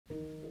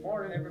Good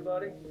morning,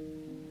 everybody.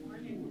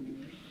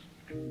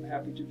 I'm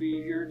happy to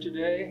be here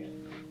today.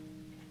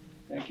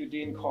 Thank you,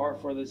 Dean Carr,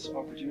 for this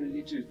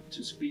opportunity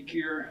to speak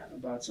here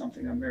about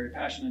something I'm very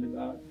passionate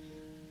about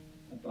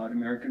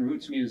American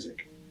roots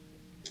music.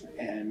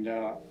 And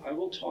I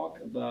will talk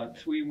about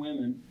three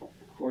women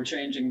who are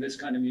changing this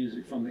kind of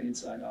music from the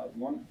inside out.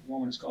 One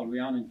woman is called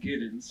Rhiannon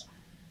Giddens,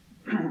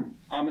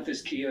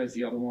 Amethyst Kia is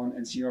the other one,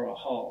 and Sierra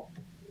Hull.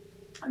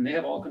 And they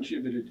have all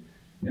contributed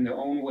in their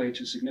own way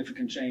to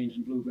significant change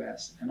in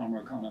bluegrass and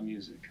Americana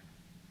music.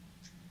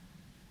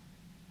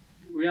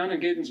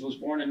 Rhiannon Giddens was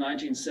born in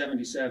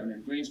 1977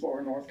 in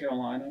Greensboro, North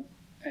Carolina,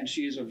 and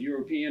she is of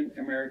European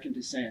American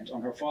descent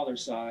on her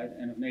father's side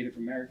and of Native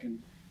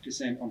American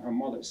descent on her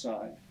mother's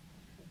side.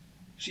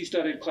 She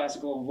studied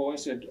classical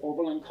voice at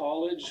Oberlin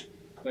College,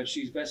 but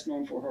she's best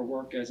known for her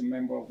work as a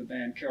member of the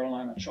band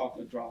Carolina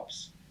Chocolate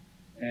Drops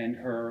and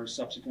her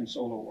subsequent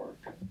solo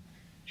work.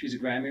 She's a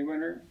Grammy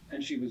winner,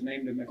 and she was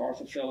named a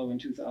MacArthur Fellow in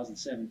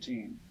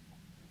 2017.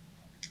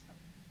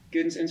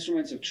 Giddens'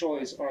 instruments of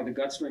choice are the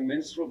gut-string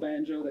minstrel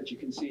banjo that you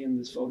can see in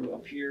this photo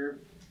up here,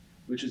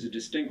 which is a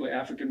distinctly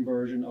African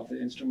version of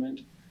the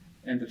instrument,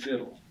 and the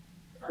fiddle.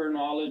 Her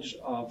knowledge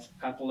of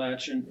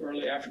Appalachian,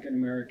 early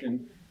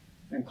African-American,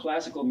 and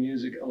classical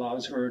music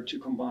allows her to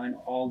combine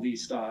all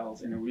these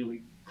styles in a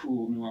really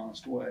cool,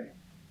 nuanced way.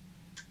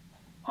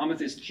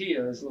 Amethyst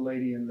Kia is the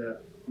lady on the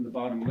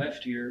bottom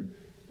left here,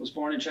 was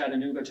born in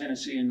Chattanooga,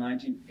 Tennessee in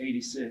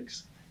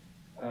 1986.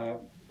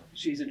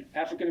 She's an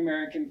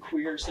African-American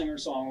queer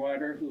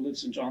singer-songwriter who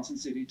lives in Johnson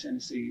City,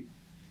 Tennessee.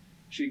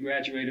 She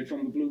graduated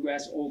from the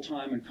Bluegrass Old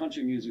Time and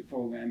Country Music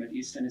program at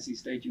East Tennessee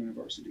State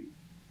University.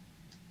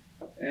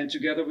 And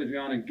together with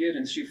Rhiannon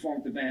Giddens, she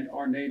formed the band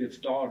Our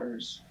Native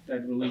Daughters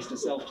that released a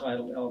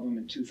self-titled album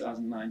in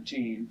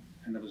 2019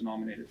 and that was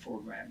nominated for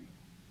a Grammy.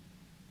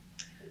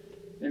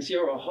 And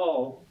Sierra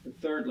Hull, the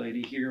third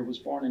lady here, was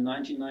born in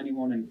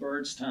 1991 in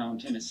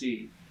Byrdstown,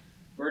 Tennessee.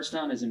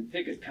 Byrdstown is in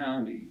Pickett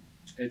County.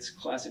 It's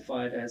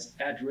classified as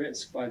at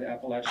risk by the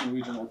Appalachian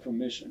Regional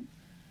Commission.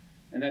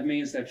 And that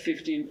means that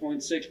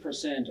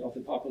 15.6% of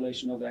the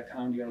population of that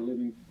county are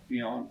living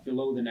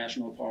below the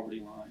national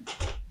poverty line.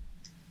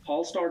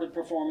 Hull started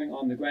performing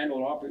on the Grand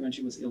Ole Opry when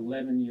she was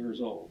 11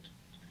 years old.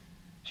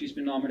 She's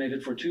been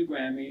nominated for 2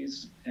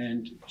 Grammys,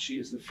 and she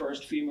is the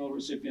first female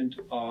recipient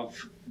of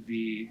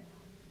the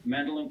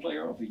Mandolin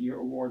Player of the Year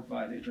award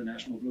by the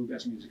International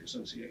Bluegrass Music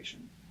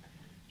Association.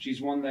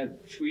 She's won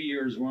that 3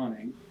 years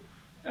running,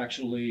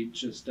 actually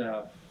just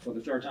for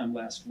the 3rd time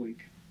last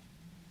week.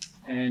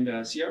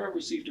 And Sierra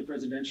received a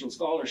presidential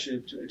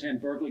scholarship to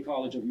attend Berklee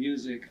College of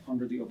Music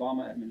under the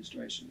Obama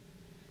administration.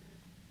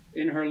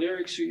 In her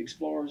lyrics, she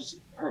explores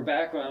her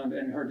background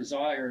and her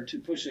desire to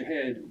push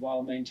ahead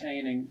while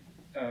maintaining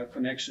a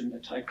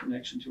tight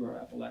connection to her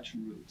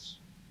Appalachian roots.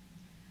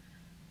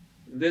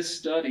 This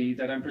study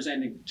that I'm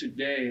presenting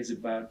today is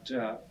about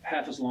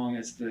half as long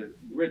as the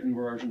written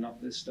version of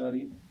this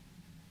study.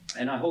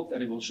 And I hope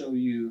that it will show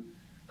you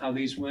how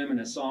these women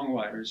as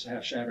songwriters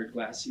have shattered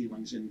glass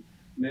ceilings in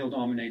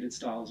male-dominated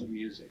styles of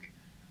music.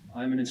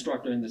 I'm an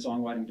instructor in the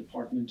songwriting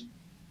department,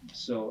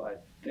 so I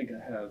think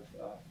I have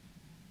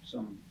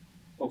some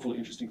hopefully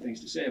interesting things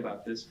to say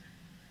about this.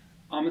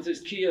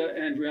 Amethyst Kia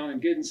and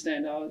Rhiannon Giddens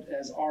stand out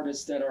as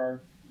artists that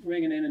are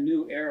bringing in a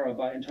new era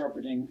by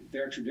interpreting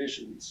their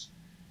traditions,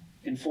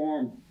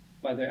 informed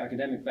by their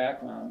academic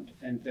background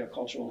and their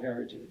cultural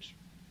heritage.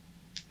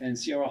 And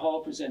Sierra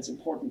Hull presents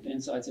important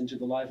insights into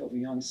the life of a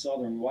young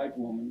Southern white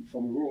woman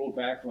from a rural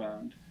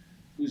background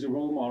who's a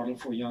role model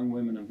for young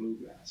women in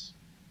bluegrass.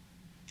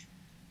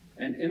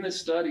 And in this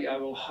study, I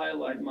will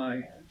highlight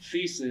my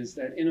thesis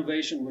that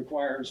innovation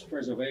requires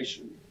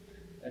preservation,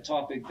 a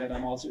topic that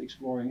I'm also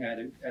exploring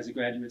as a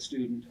graduate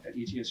student at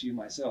ETSU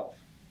myself.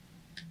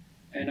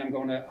 And I'm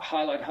going to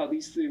highlight how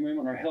these 3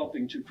 women are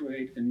helping to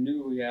create a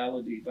new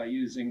reality by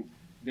using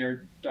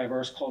their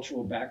diverse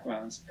cultural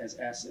backgrounds as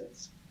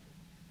assets.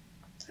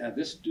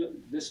 This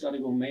study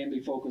will mainly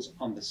focus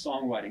on the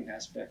songwriting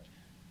aspect,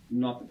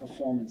 not the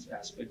performance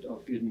aspect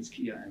of Giddens,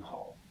 Kia, and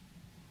Hull.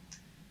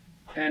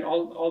 And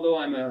although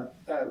I'm a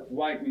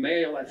white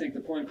male, I think the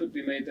point could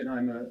be made that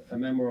I'm a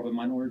member of a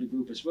minority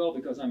group as well,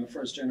 because I'm a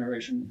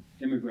first-generation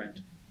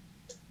immigrant.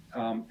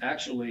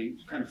 Actually,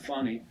 kind of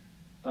funny,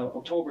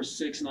 October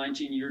 6,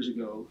 19 years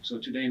ago, so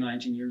today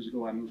 19 years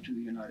ago, I moved to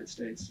the United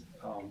States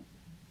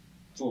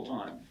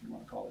full-time, if you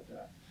want to call it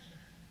that.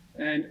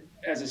 And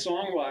as a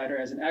songwriter,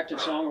 as an active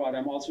songwriter,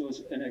 I'm also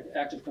an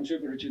active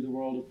contributor to the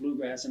world of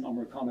bluegrass and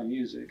Americana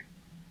music,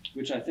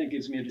 which I think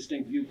gives me a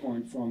distinct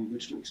viewpoint from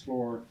which to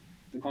explore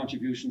the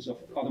contributions of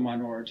other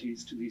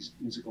minorities to these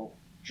musical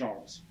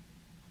genres.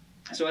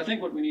 So I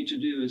think what we need to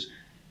do is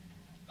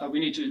we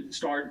need to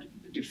start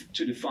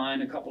to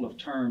define a couple of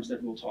terms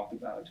that we'll talk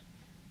about.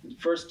 The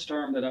first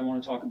term that I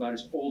want to talk about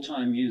is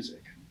old-time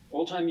music.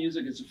 Old-time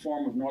music is a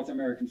form of North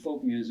American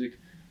folk music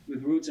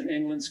with roots in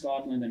England,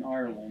 Scotland, and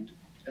Ireland,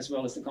 as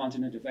well as the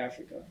continent of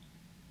Africa.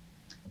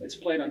 It's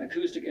played on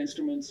acoustic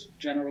instruments,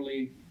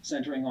 generally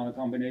centering on a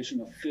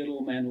combination of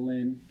fiddle,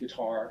 mandolin,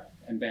 guitar,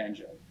 and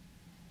banjo.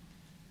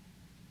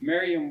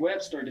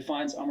 Merriam-Webster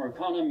defines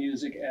Americana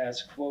music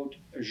as, quote,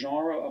 a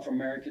genre of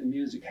American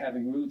music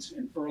having roots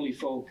in early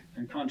folk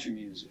and country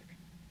music.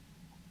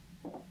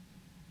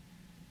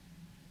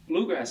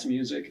 Bluegrass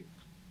music,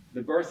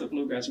 the birth of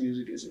bluegrass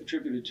music is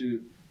attributed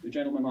to the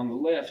gentleman on the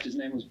left. His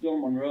name was Bill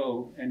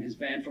Monroe and his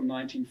band from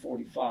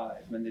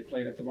 1945 when they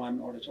played at the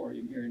Ryman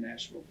Auditorium here in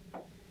Nashville.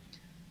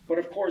 But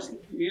of course,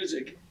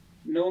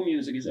 no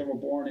music is ever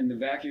born in the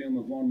vacuum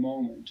of one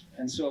moment,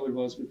 and so it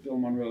was with Bill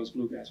Monroe's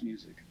bluegrass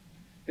music.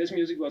 His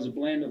music was a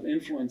blend of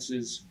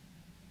influences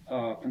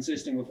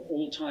consisting of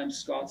old-time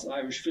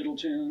Scots-Irish fiddle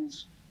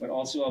tunes, but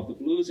also of the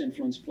blues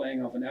influence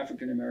playing of an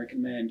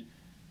African-American man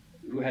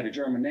who had a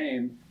German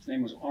name. His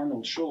name was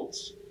Arnold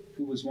Schultz,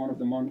 who was one of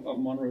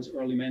Monroe's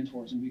early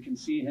mentors, and we can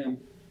see him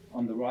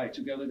on the right.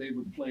 Together they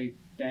would play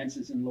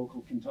dances in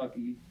local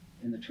Kentucky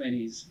in the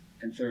 20s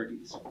and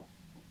 30s.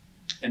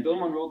 And Bill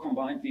Monroe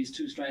combined these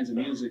two strands of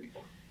music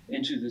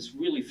into this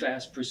really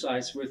fast,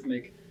 precise,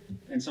 rhythmic,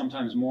 and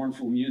sometimes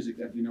mournful music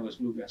that we know as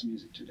bluegrass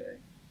music today.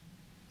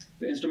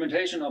 The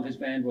instrumentation of his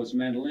band was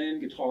mandolin,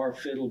 guitar,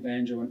 fiddle,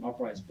 banjo, and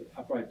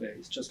upright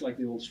bass, just like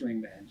the old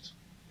string bands.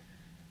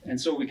 And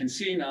so we can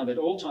see now that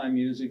old-time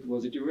music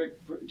was a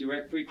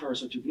direct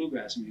precursor to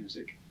bluegrass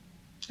music,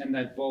 and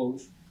that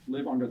both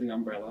live under the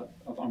umbrella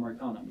of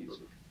Americana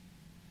music.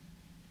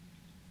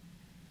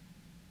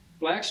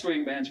 Black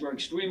string bands were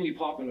extremely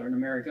popular in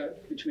America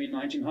between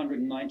 1900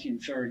 and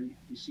 1930.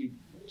 You see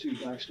two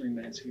black string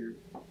bands here.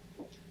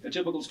 A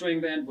typical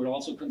string band would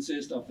also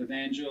consist of the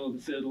banjo, the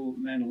fiddle,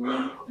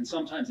 mandolin, and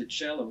sometimes a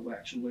cello,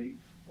 actually,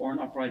 or an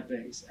upright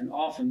bass, and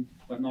often,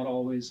 but not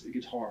always, a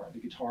guitar. The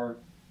guitar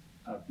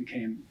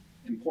became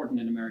important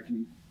in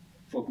American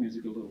folk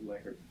music a little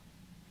later.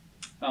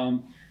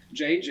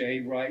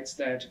 J.J. writes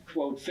that,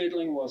 quote,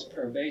 fiddling was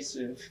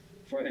pervasive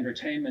for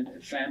entertainment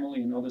at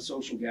family and other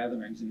social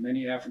gatherings in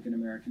many African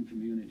American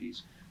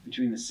communities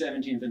between the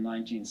 17th and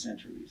 19th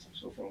centuries,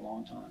 so for a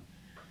long time.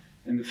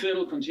 And the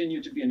fiddle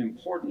continued to be an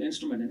important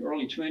instrument in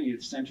early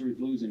 20th century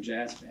blues and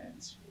jazz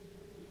bands.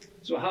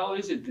 So how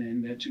is it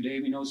then that today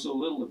we know so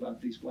little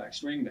about these black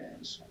string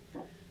bands?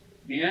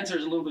 The answer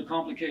is a little bit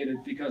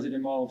complicated because it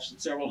involves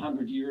several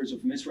hundred years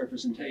of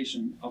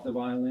misrepresentation of the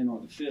violin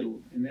or the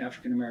fiddle in the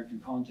African American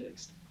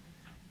context.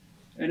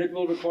 And it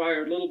will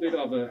require a little bit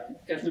of an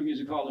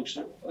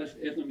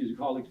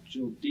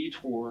ethnomusicological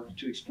detour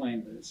to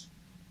explain this.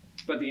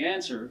 But the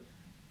answer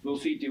will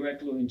feed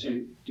directly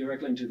into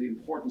the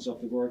importance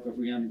of the work of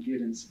Rhiannon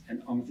Giddens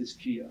and Amethyst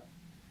Kia.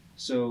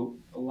 So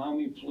allow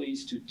me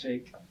please to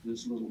take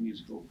this little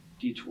musical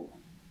detour.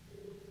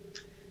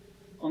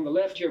 On the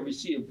left here we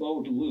see a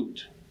bowed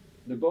lute.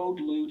 The bowed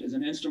lute is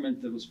an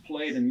instrument that was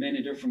played in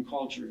many different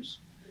cultures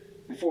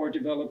before it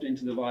developed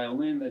into the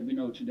violin that we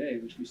know today,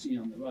 which we see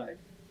on the right.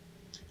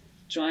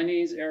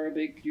 Chinese,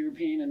 Arabic,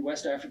 European, and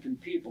West African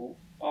people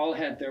all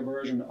had their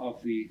version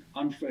of the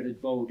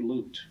unfretted bowed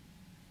lute.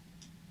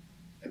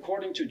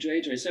 According to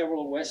J.J.,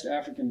 several West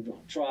African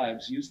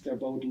tribes used their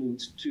bowed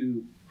lutes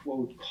to,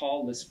 quote,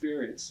 call the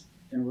spirits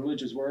in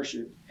religious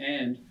worship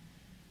and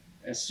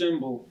as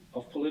symbol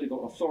of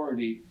political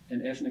authority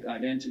and ethnic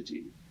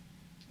identity.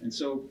 And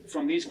so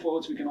from these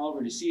quotes, we can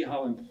already see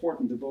how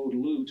important the bowed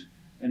lute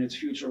and its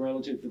future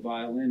relative, the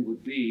violin,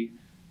 would be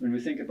when we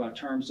think about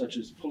terms such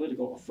as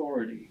political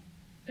authority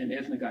and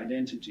ethnic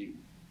identity.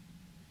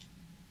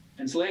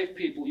 Enslaved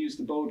people used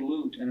the bowed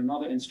lute and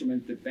another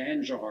instrument, the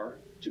banjar,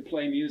 to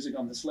play music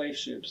on the slave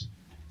ships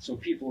so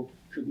people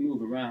could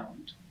move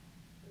around.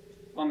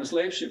 On the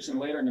slave ships and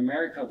later in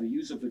America, the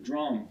use of the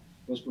drum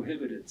was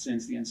prohibited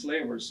since the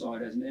enslavers saw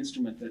it as an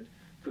instrument that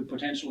could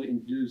potentially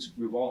induce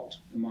revolt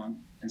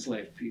among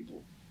enslaved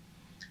people.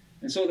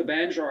 And so the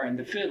banjar and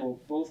the fiddle,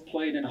 both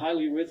played in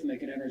highly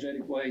rhythmic and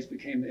energetic ways,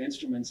 became the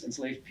instruments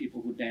enslaved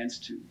people would dance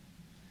to.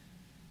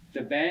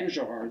 The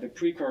banjar, the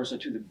precursor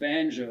to the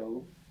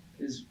banjo,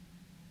 is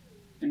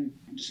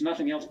just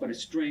nothing else but a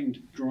stringed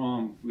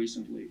drum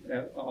recently,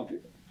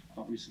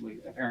 obviously,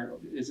 apparently.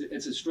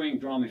 It's a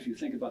stringed drum if you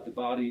think about the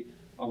body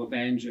of a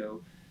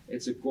banjo.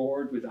 It's a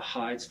gourd with a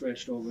hide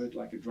stretched over it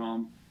like a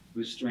drum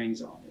with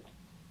strings on it.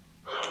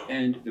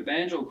 And the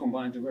banjo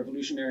combined the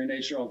revolutionary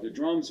nature of the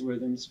drum's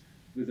rhythms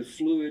with the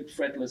fluid,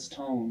 fretless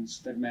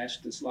tones that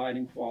matched the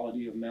sliding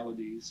quality of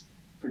melodies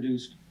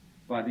produced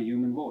by the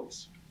human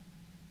voice.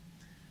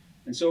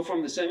 And so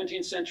from the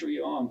 17th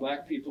century on,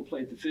 black people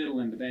played the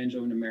fiddle and the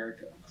banjo in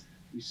America.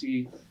 We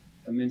see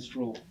a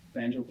minstrel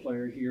banjo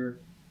player here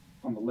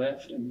on the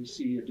left, and we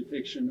see a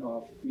depiction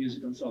of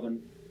music on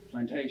southern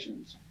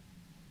plantations.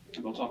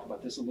 And we'll talk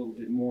about this a little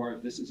bit more,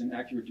 if this is an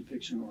accurate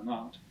depiction or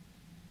not.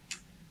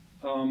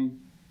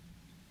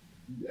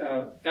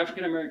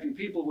 African-American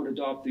people would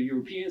adopt the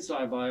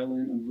European-style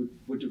violin and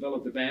would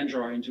develop the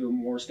banjar into a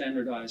more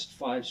standardized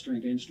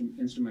five-stringed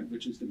instrument,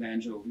 which is the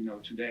banjo we know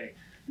today.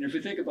 And if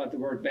we think about the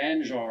word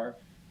banjar,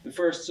 the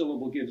first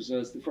syllable gives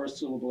us the first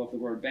syllable of the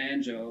word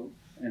banjo,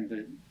 and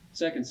the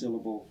second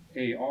syllable,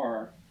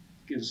 AR,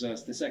 gives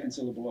us the second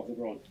syllable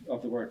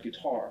of the word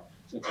guitar.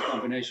 So it's a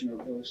combination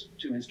of those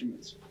two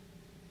instruments.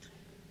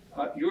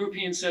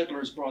 European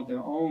settlers brought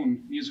their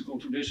own musical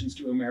traditions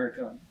to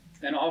America,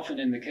 and often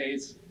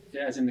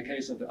as in the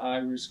case of the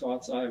Irish,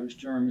 Scots, Irish,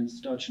 Germans,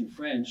 Dutch, and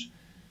French,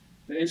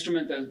 the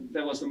instrument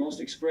that was the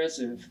most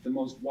expressive, the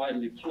most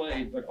widely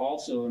played, but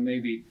also, and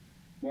maybe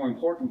more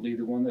importantly,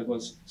 the one that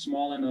was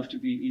small enough to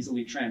be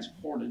easily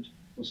transported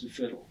was the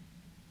fiddle.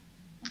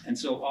 And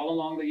so all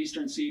along the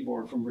eastern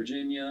seaboard, from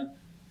Virginia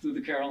through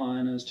the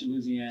Carolinas to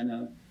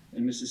Louisiana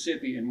and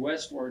Mississippi and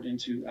westward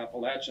into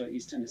Appalachia,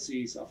 East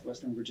Tennessee,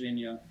 southwestern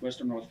Virginia,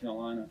 western North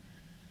Carolina,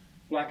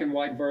 black and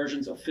white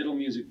versions of fiddle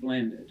music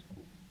blended.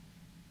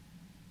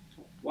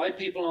 White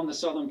people on the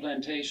southern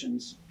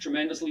plantations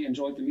tremendously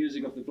enjoyed the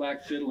music of the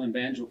black fiddle and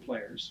banjo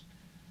players.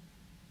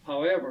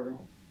 However,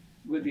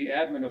 with the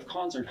advent of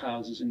concert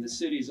houses in the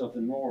cities of the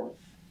North,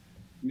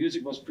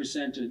 music was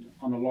presented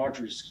on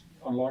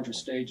larger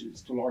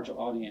stages to larger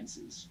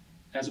audiences,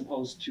 as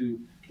opposed to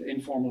the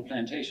informal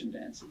plantation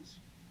dances.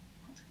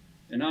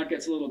 And now it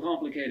gets a little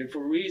complicated. For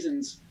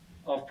reasons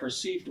of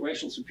perceived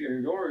racial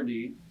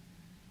superiority,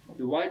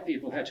 the white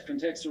people had to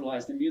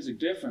contextualize the music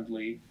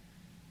differently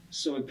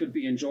so it could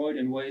be enjoyed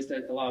in ways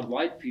that allowed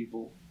white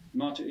people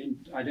not to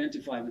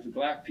identify with the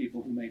black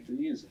people who made the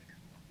music.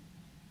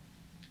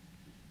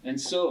 And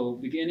so,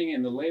 beginning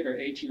in the later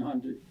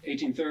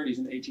 1830s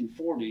and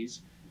 1840s,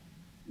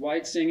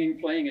 white singing,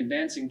 playing, and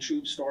dancing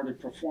troops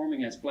started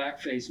performing as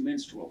blackface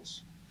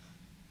minstrels.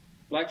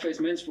 Blackface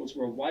minstrels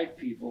were white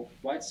people,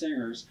 white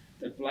singers,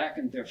 that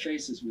blackened their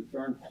faces with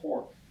burnt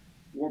cork,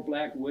 wore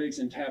black wigs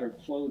and tattered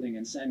clothing,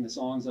 and sang the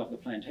songs of the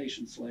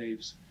plantation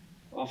slaves,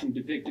 often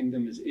depicting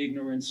them as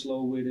ignorant,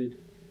 slow-witted,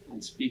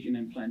 and speaking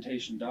in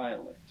plantation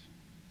dialect.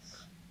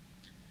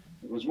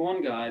 There was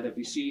one guy that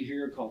we see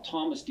here called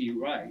Thomas D.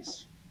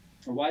 Rice,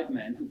 a white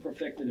man who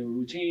perfected a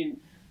routine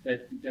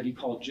that he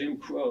called Jim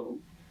Crow,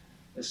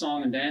 a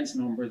song and dance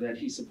number that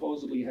he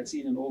supposedly had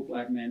seen an old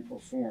black man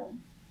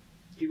perform.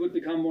 He would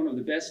become one of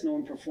the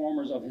best-known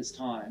performers of his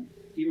time,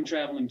 even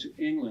traveling to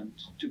England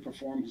to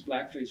perform his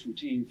blackface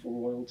routine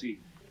for royalty.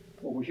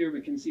 Over here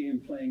we can see him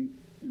playing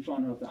in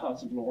front of the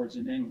House of Lords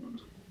in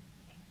England.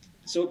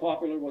 So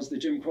popular was the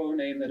Jim Crow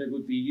name that it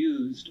would be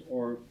used,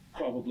 or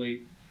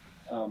probably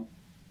the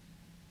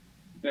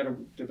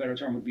better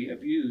term would be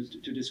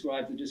abused, to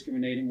describe the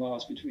discriminating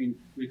laws between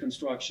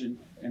Reconstruction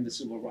and the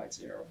Civil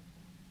Rights era.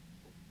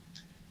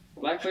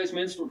 Blackface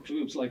minstrel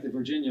troops like the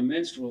Virginia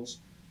Minstrels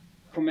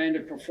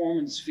commanded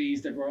performance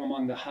fees that were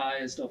among the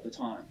highest of the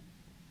time.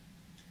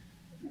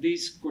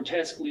 These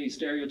grotesquely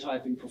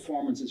stereotyping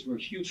performances were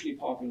hugely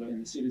popular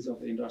in the cities of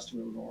the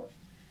industrial North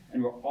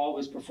and were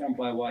always performed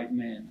by white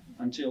men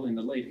until in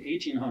the late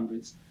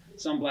 1800s,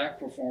 some black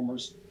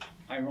performers,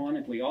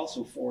 ironically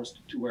also forced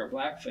to wear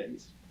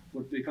blackface,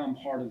 would become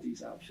part of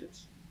these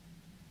outfits.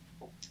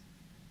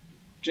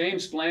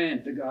 James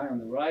Bland, the guy on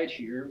the right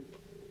here,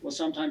 was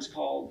sometimes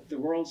called the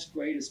world's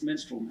greatest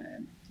minstrel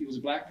man. He was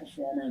a black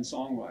performer and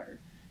songwriter.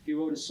 He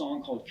wrote a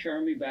song called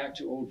Carry Me Back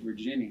to Old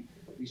Virginia.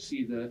 We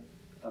see the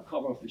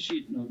cover of the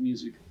sheet note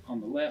music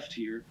on the left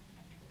here.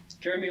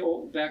 Carry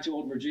Me Back to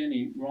Old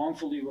Virginia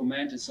wrongfully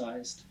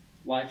romanticized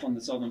life on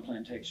the southern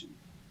plantation.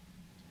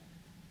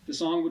 The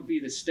song would be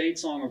the state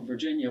song of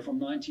Virginia from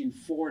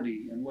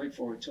 1940, and wait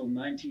for it, till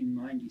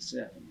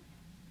 1997.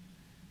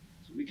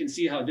 So we can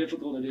see how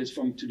difficult it is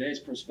from today's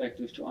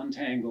perspective to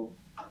untangle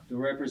the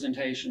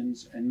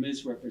representations and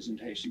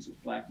misrepresentations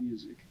of black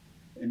music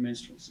in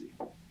minstrelsy.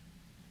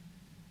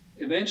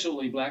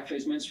 Eventually,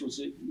 blackface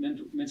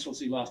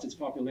minstrelsy lost its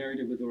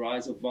popularity with the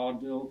rise of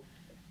vaudeville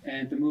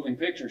and the moving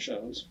picture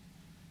shows,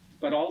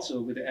 but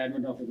also with the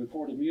advent of the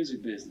recorded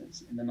music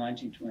business in the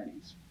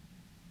 1920s.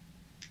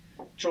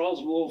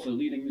 Charles Wolfe, a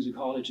leading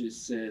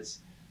musicologist, says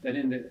that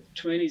in the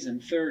 20s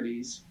and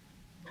 30s,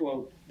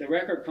 quote, the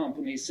record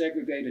companies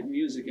segregated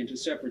music into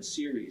separate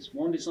series,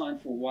 one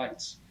designed for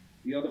whites,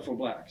 the other for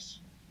blacks.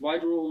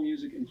 White rural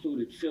music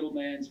included fiddle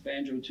bands,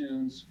 banjo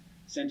tunes,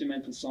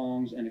 sentimental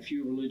songs, and a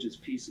few religious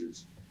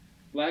pieces.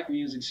 Black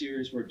music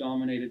series were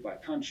dominated by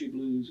country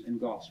blues and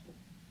gospel.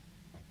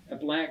 A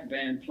black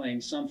band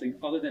playing something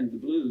other than the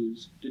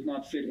blues did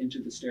not fit into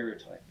the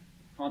stereotype.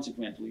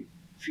 Consequently,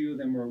 few of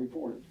them were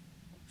recorded.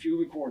 Few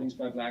recordings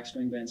by black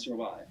string bands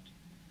survived.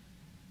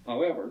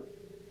 However,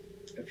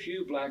 a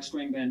few black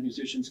string band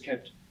musicians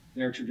kept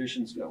their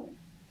traditions going.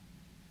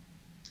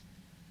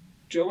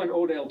 Joe and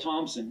Odell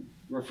Thompson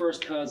were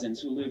first cousins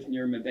who lived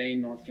near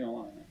Mebane, North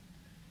Carolina.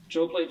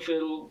 Joe played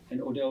fiddle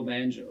and Odell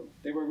banjo.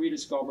 They were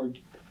rediscovered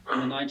in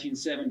the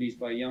 1970s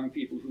by young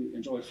people who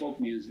enjoyed folk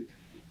music,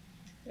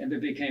 and they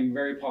became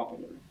very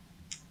popular.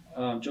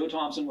 Joe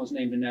Thompson was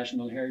named a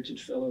National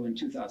Heritage Fellow in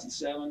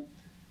 2007,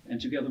 and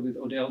together with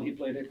Odell, he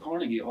played at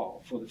Carnegie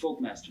Hall for the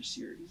Folkmaster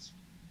series.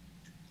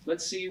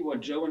 Let's see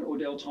what Joe and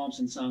Odell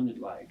Thompson sounded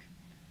like.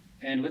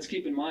 And let's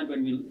keep in mind,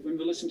 when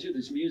we listen to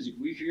this music,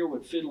 we hear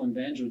what fiddle and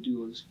banjo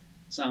duos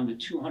sounded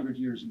 200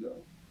 years ago.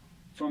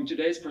 From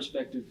today's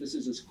perspective, this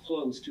is as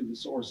close to the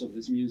source of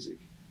this music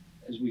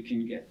as we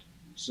can get.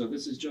 So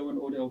this is Joe and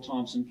Odell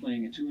Thompson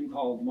playing a tune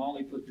called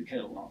Molly Put the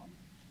Kettle On.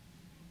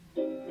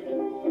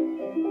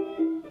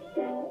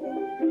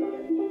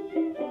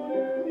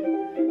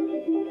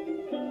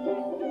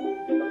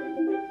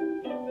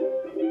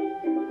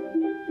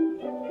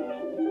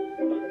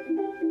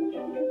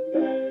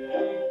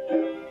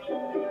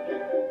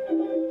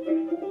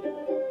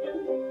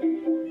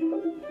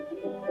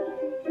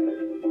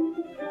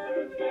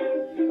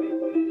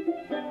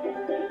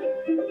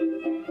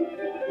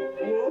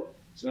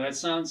 So that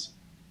sounds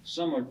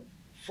somewhat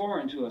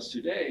foreign to us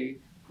today,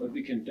 but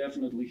we can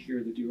definitely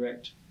hear the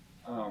direct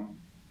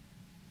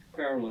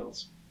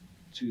parallels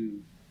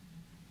to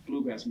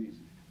bluegrass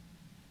music.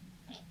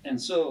 And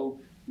so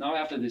now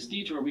after this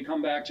detour, we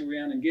come back to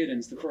Rhiannon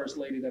Giddens, the first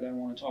lady that I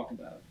want to talk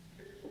about.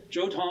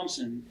 Joe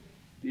Thompson,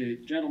 the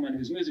gentleman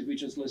whose music we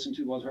just listened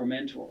to, was her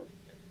mentor.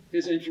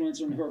 His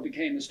influence on her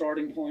became the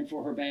starting point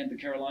for her band, the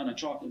Carolina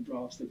Chocolate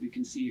Drops, that we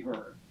can see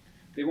her.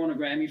 They won a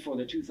Grammy for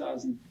their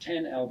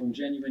 2010 album,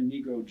 Genuine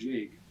Negro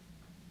Jig.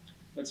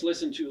 Let's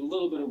listen to a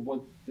little bit of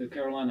what the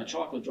Carolina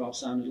Chocolate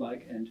Drops sounded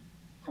like and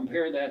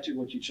compare that to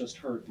what you just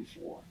heard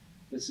before.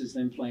 This is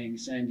them playing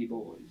Sandy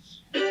Boys.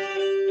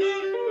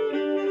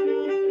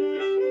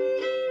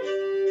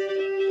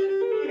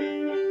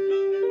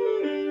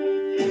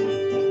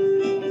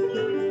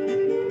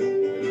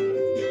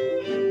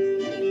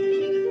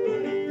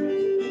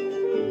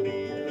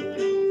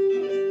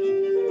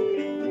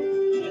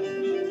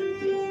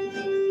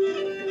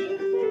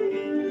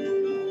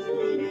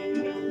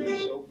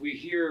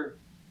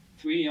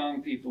 Three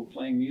young people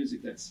playing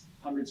music that's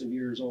hundreds of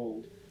years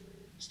old,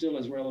 still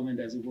as relevant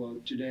as it was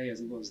today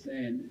as it was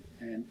then,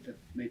 and that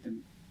made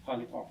them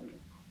highly popular.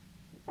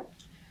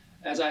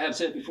 As I have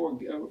said before,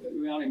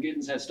 Rhiannon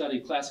Giddens had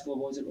studied classical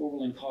voice at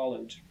Oberlin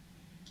College,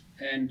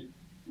 and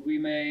we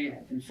may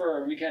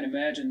infer, we can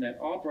imagine that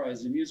opera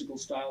is a musical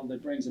style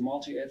that brings a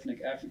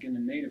multi-ethnic African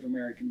and Native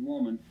American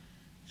woman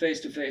face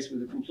to face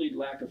with a complete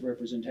lack of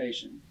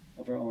representation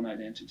of her own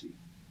identity.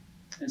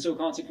 And so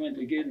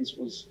consequently, Giddens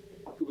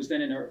who was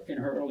then in her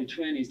early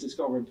 20s,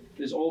 discovered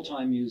this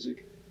old-time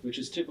music, which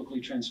is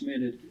typically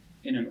transmitted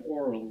in an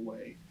oral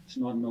way. It's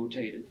not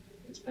notated.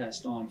 It's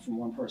passed on from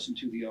one person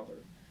to the other,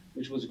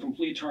 which was a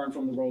complete turn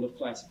from the world of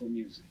classical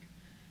music.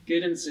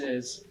 Giddens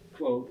says,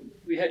 quote,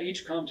 "We had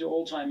each come to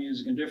old-time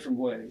music in different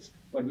ways,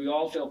 but we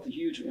all felt the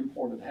huge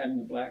import of having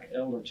a black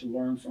elder to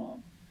learn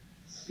from.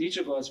 Each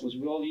of us was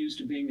well used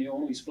to being the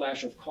only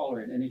splash of color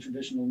at any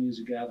traditional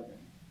music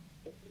gathering."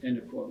 End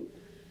of quote.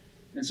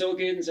 And so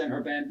Giddens and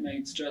her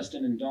bandmates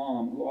Justin and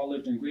Thom, who all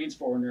lived in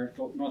Greensboro,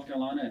 North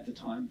Carolina at the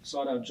time,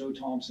 sought out Joe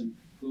Thompson,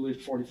 who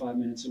lived 45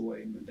 minutes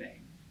away in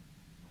Urbane.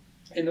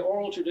 In the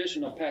oral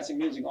tradition of passing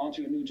music on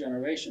to a new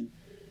generation,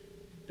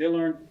 they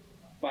learned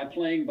by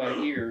playing by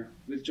ear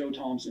with Joe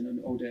Thompson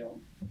and Odell.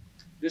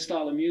 This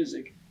style of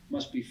music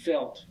must be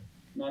felt,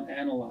 not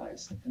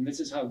analyzed, and this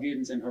is how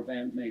Giddens and her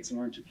bandmates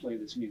learned to play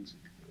this music.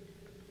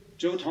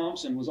 Joe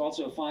Thompson was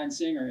also a fine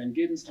singer, and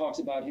Giddens talks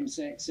about him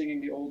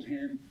singing the old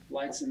hymn,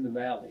 Lights in the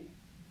Valley.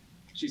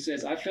 She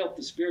says, "I felt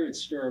the spirit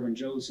stir when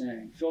Joe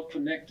sang, felt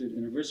connected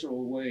in a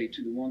visceral way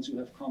to the ones who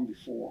have come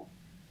before.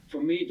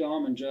 For me,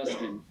 Thom, and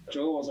Justin,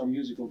 Joe was our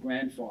musical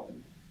grandfather.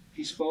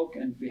 He spoke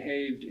and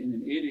behaved in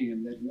an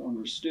idiom that we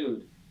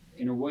understood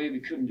in a way we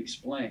couldn't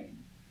explain.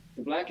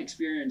 The black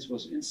experience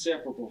was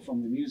inseparable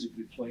from the music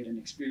we played and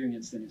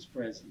experienced in his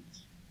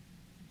presence."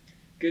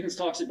 Giddens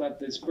talks about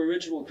the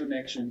spiritual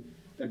connection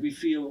that we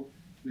feel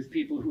with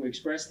people who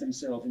express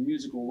themselves in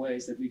musical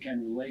ways that we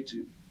can relate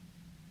to.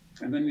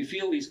 And when we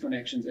feel these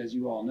connections, as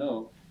you all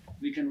know,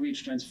 we can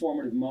reach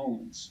transformative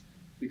moments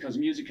because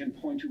music can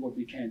point to what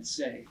we can't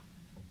say,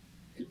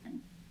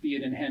 be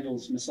it in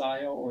Handel's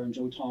Messiah or in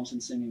Joe Thompson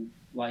singing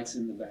Lights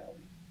in the Valley.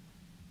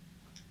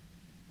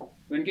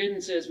 When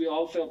Giddens says we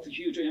all felt the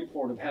huge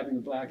import of having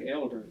a black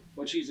elder,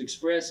 what she's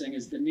expressing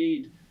is the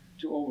need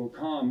to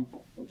overcome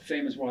what the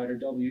famous writer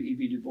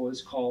W.E.B. Du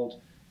Bois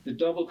called the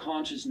double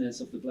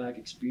consciousness of the black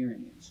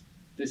experience,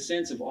 this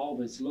sense of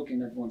always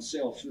looking at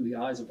oneself through the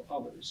eyes of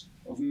others,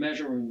 of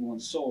measuring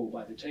one's soul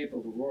by the tape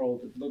of a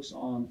world that looks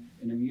on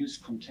in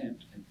amused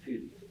contempt and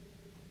pity.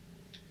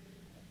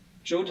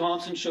 Joe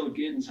Thompson showed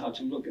Giddens how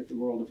to look at the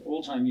world of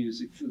old-time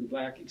music through the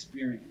black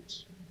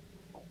experience.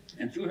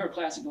 And through her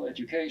classical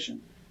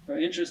education, her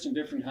interest in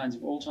different kinds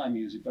of old-time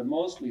music, but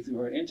mostly through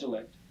her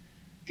intellect,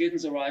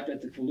 Giddens arrived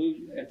at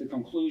the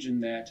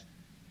conclusion that,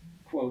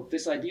 quote,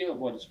 "This idea of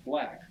what is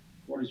black,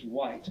 what is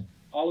white,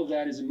 all of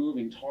that is a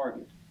moving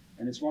target,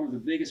 and it's one of the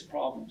biggest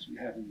problems we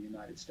have in the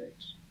United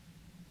States."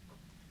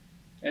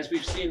 As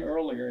we've seen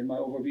earlier in my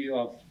overview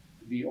of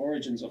the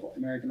origins of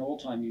American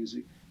old-time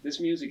music, this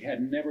music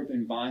had never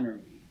been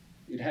binary.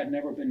 It had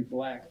never been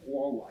black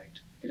or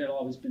white. It had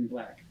always been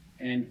black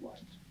and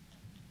white.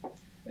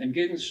 And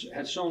Giddens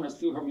has shown us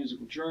through her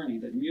musical journey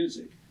that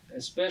music,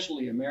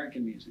 especially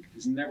American music,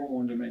 is never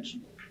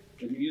one-dimensional,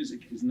 that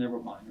music is never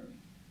binary.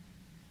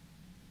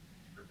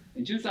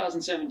 In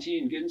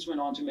 2017, Giddens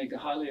went on to make a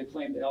highly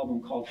acclaimed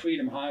album called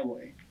Freedom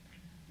Highway.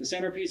 The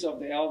centerpiece of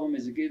the album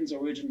is a Giddens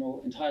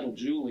original entitled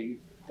Julie,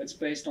 that's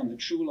based on the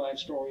true life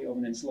story of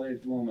an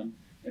enslaved woman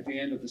at the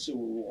end of the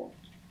Civil War.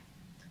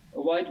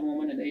 A white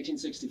woman in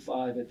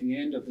 1865 at the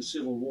end of the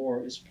Civil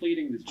War is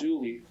pleading with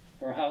Julie,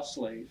 her house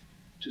slave,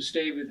 to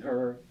stay with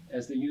her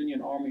as the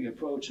Union Army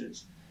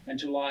approaches and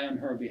to lie on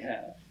her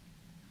behalf.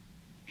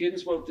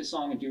 Giddens wrote this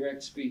song in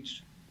direct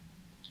speech.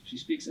 She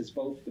speaks as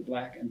both the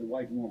black and the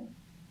white woman.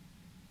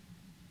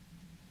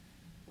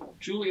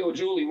 "Julie, oh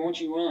Julie,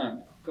 won't you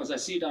run? 'Cause I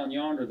see down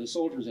yonder the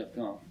soldiers have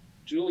come.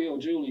 Julie, oh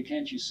Julie,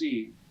 can't you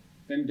see?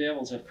 them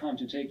devils have come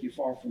to take you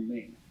far from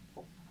me.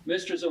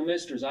 Mistress, oh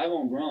mistress, I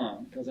won't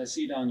run, 'cause I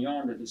see down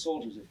yonder the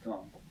soldiers have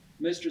come.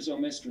 Mistress, oh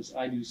mistress,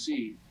 I do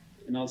see,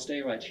 and I'll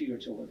stay right here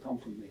till they come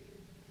from me.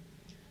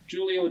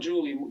 Julie, oh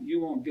Julie, you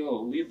won't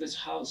go. Leave this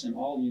house and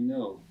all you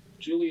know.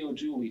 Julie, oh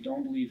Julie,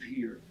 don't leave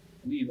here.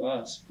 Leave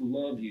us, who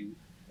love you,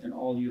 and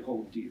all you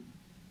hold dear.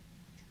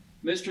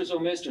 Mistress, oh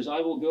mistress, I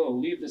will go.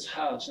 Leave this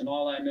house and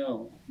all I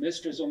know.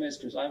 Mistress, oh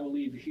mistress, I will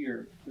leave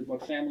here with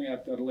what family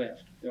I've got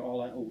left. They're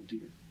all I hold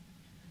dear.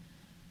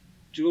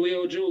 Julie,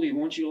 oh Julie,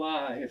 won't you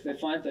lie if they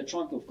find that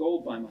trunk of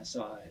gold by my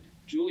side?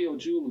 Julie, oh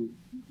Julie,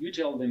 you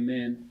tell them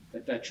men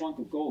that that trunk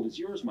of gold is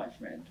yours, my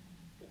friend.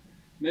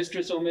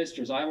 Mistress, oh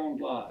mistress, I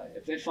won't lie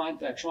if they find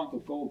that trunk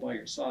of gold by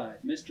your side.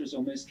 Mistress,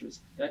 oh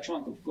mistress, that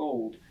trunk of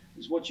gold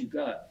is what you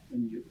got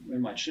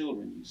when my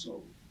children you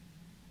sold.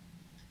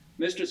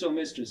 Mistress, oh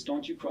mistress,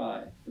 don't you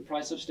cry. The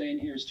price of staying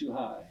here is too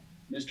high.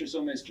 Mistress,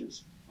 oh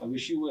mistress, I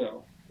wish you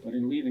well, but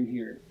in leaving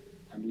here,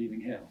 I'm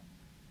leaving hell.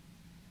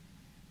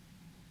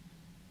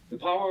 The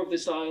power of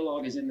this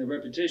dialogue is in the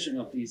repetition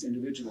of these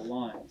individual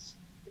lines.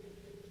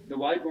 The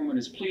white woman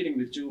is pleading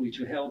with Julie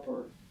to help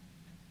her,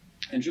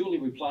 and Julie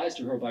replies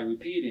to her by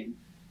repeating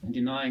and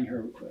denying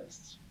her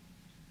requests.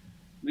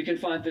 We can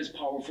find this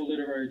powerful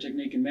literary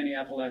technique in many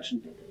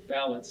Appalachian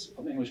ballads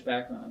of English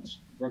backgrounds,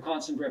 where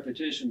constant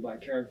repetition by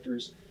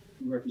characters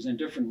who represent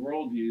different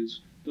worldviews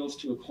builds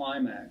to a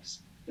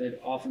climax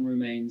that often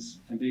remains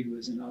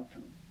ambiguous in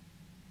outcome.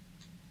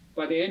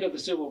 By the end of the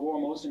Civil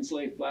War, most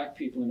enslaved black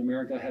people in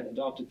America had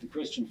adopted the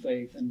Christian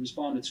faith and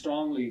responded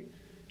strongly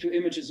to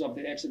images of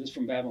the Exodus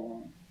from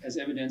Babylon, as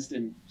evidenced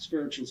in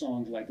spiritual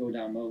songs like Go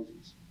Down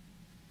Moses.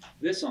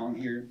 This song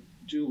here,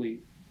 Julie,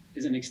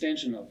 is an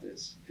extension of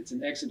this. It's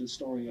an Exodus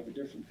story of a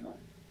different kind.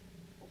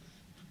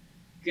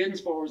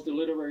 Giddens borrows the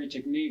literary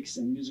techniques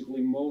and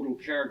musically modal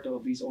character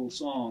of these old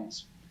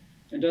songs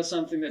and does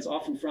something that's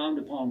often frowned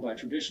upon by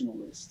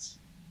traditionalists.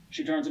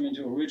 She turns them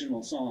into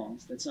original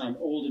songs that sound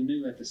old and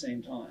new at the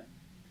same time,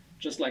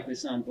 just like they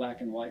sound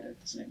black and white at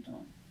the same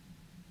time.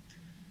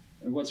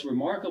 And what's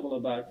remarkable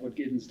about what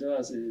Giddens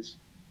does is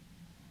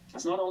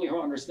it's not only her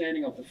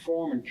understanding of the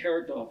form and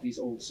character of these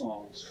old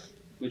songs,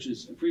 which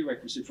is a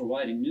prerequisite for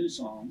writing new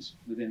songs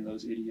within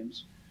those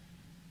idioms,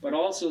 but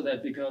also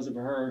that because of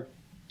her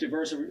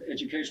diverse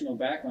educational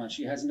background,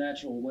 she has a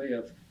natural way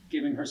of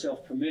giving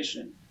herself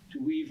permission to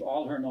weave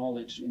all her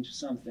knowledge into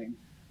something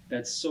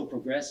that's so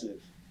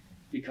progressive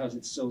because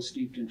it's so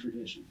steeped in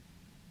tradition.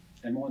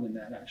 And more than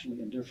that, actually,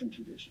 in different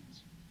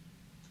traditions.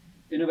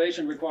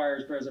 Innovation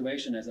requires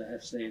preservation, as I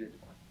have stated,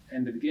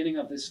 and the beginning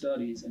of this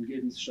studies, and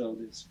Giddens show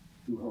this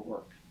through her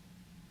work.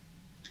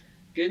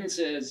 Giddens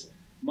says,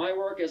 my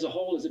work as a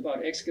whole is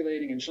about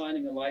excavating and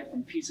shining a light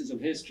on pieces of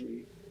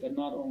history that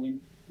not only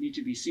need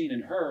to be seen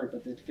and heard,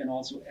 but that can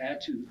also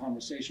add to the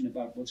conversation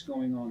about what's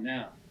going on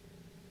now.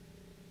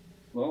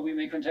 Well, we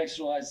may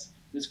contextualize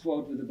this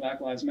quote with the Black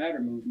Lives Matter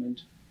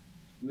movement,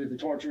 with the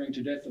torturing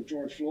to death of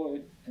George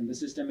Floyd and the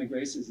systemic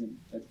racism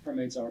that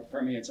permeates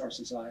our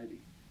society.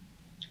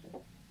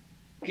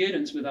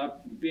 Giddens,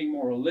 without being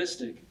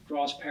moralistic,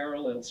 draws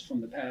parallels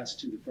from the past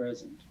to the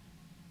present.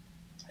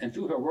 And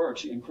through her work,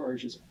 she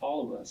encourages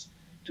all of us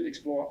to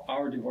explore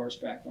our diverse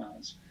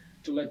backgrounds,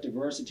 to let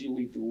diversity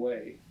lead the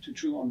way to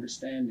true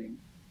understanding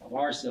of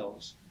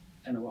ourselves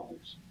and of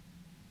others.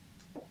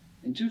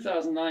 In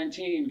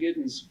 2019,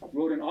 Giddens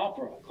wrote an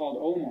opera called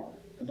Omar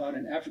about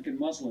an African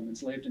Muslim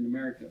enslaved in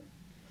America,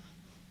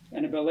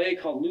 and a ballet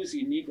called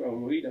Lucy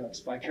Negro Redux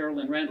by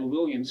Carolyn Randall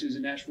Williams, who's a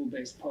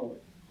Nashville-based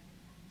poet.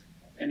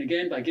 And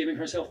again, by giving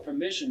herself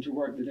permission to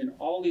work within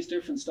all these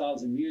different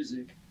styles of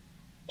music,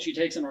 she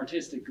takes an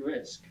artistic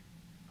risk,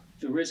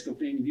 the risk of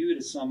being viewed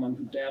as someone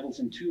who dabbles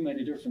in too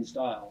many different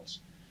styles.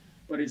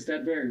 But it's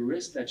that very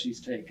risk that she's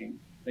taking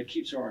that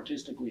keeps her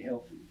artistically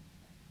healthy.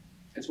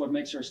 It's what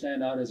makes her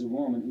stand out as a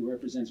woman who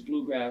represents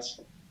bluegrass,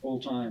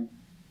 old-time,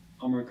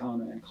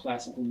 Americana, and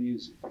classical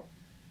music.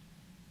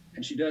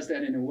 And she does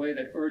that in a way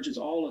that urges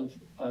all of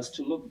us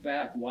to look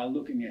back while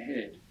looking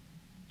ahead,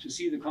 to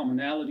see the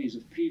commonalities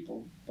of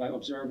people by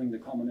observing the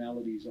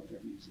commonalities of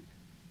their music.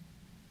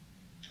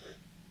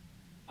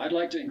 I'd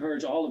like to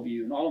encourage all of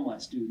you and all of my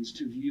students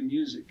to view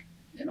music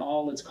in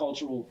all its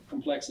cultural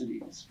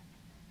complexities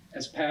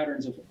as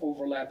patterns of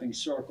overlapping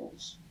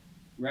circles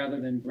rather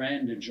than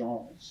branded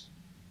genres.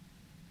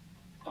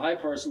 I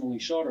personally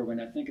shudder when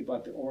I think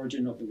about the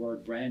origin of the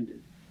word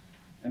branded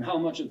and how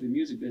much of the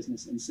music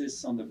business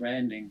insists on the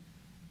branding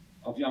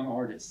of young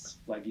artists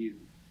like you.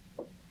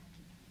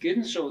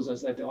 Giddens shows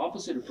us that the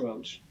opposite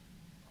approach,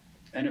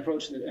 an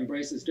approach that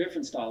embraces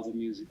different styles of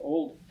music,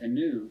 old and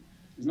new,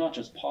 is not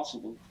just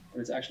possible, but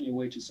it's actually a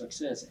way to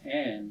success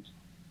and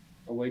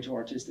a way to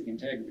artistic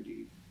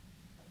integrity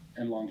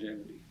and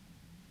longevity.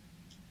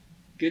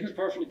 Giddens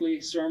perfectly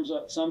sums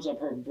up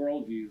her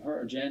worldview,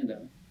 her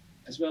agenda,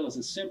 as well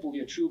as simply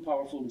a true,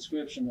 powerful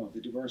description of the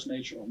diverse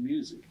nature of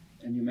music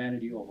and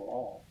humanity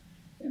overall,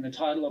 in the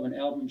title of an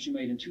album she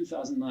made in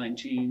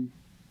 2019,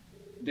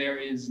 There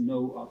Is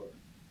No Other.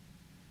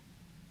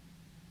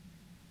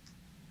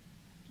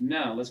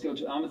 Now, let's go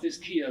to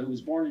Amethyst Kia, who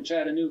was born in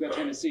Chattanooga,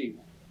 Tennessee.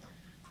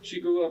 She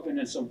grew up in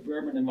a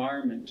suburban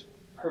environment.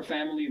 Her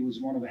family was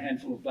one of a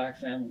handful of black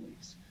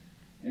families.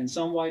 And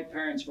some white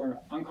parents were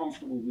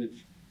uncomfortable with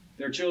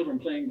their children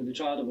playing with the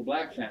child of a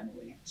black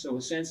family. So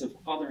a sense of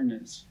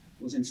otherness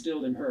was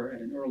instilled in her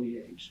at an early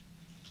age.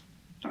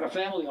 Her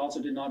family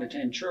also did not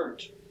attend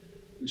church,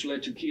 which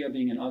led to Kia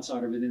being an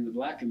outsider within the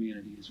black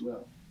community as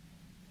well.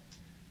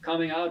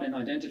 Coming out and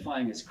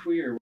identifying as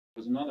queer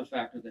was another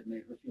factor that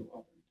made her feel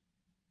othered.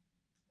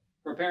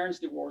 Her parents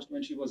divorced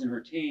when she was in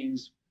her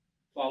teens,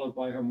 followed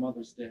by her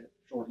mother's death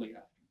shortly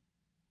after.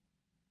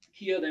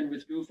 Kia then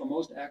withdrew from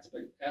most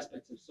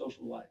aspects of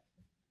social life.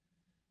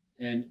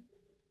 And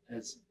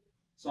as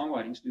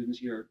songwriting students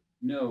here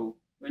know,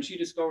 when she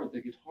discovered the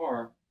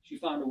guitar, she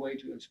found a way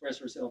to express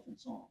herself in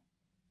song.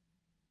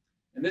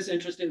 And this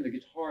interest in the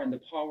guitar and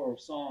the power of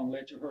song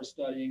led to her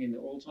studying in the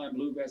old-time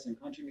bluegrass and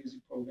country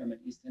music program at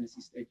East Tennessee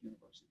State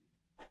University.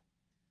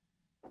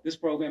 This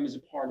program is a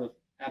part of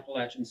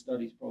Appalachian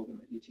Studies program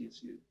at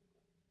ETSU.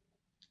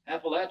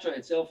 Appalachia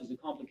itself is a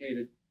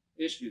complicated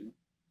issue.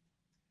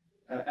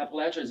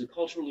 Appalachia is a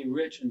culturally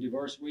rich and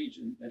diverse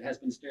region that has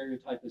been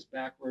stereotyped as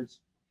backwards,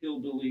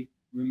 hillbilly,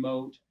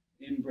 remote,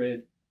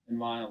 inbred, and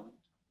violent.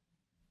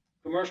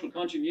 Commercial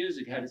country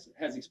music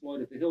has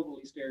exploited the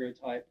hillbilly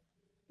stereotype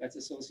that's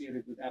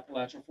associated with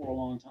Appalachia for a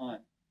long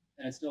time,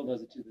 and it still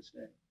does it to this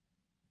day.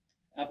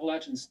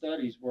 Appalachian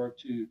Studies work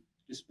to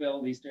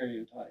dispel these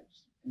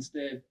stereotypes,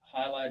 instead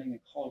highlighting a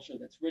culture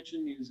that's rich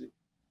in music,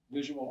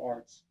 visual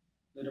arts,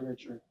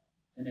 literature,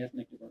 and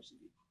ethnic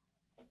diversity.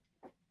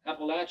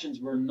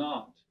 Appalachians were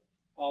not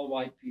all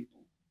white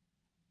people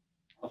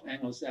of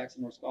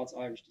Anglo-Saxon or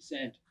Scots-Irish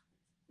descent.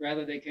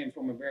 Rather, they came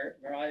from a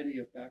variety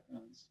of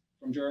backgrounds,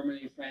 from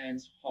Germany,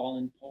 France,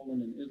 Holland,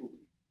 Poland, and Italy.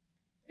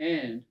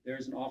 And there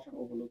is an often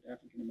overlooked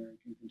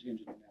African-American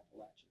contingent in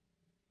Appalachia.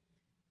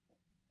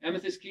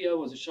 Amethyst Kia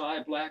was a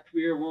shy, black,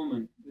 queer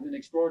woman with an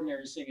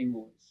extraordinary singing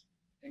voice.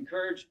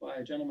 Encouraged by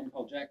a gentleman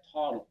called Jack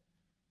Tottle,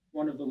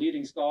 one of the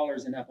leading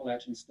scholars in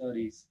Appalachian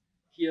studies,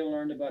 Kia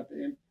learned about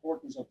the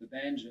importance of the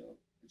banjo,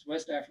 its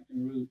West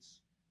African roots,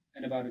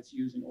 and about its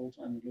use in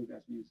old-time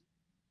bluegrass music.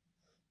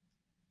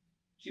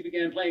 She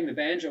began playing the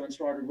banjo and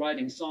started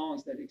writing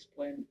songs that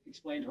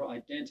explained her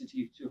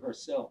identity to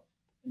herself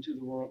and to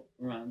the world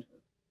around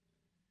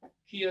her.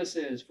 Kia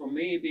says, "For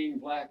me, being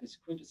black is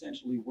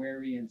quintessentially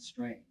wary and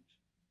strange."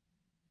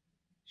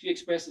 She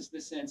expresses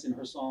this sense in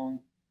her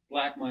song,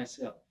 "Black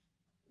Myself."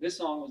 This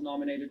song was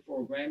nominated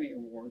for a Grammy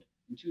Award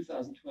in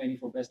 2020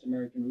 for Best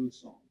American Roots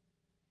Song.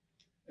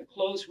 A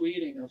close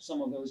reading of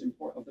some of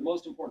the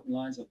most important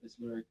lines of this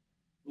lyric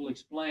will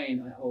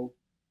explain, I hope,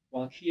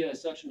 why Kia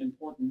is such an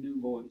important new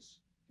voice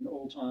in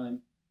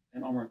old-time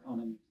and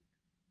Americana music.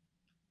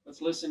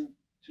 Let's listen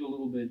to a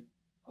little bit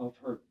of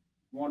her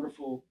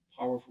wonderful,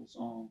 powerful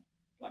song,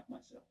 "Black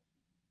Myself."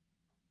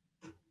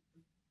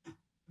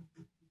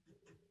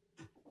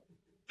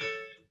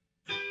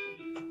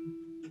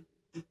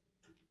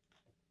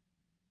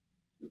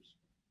 Oops.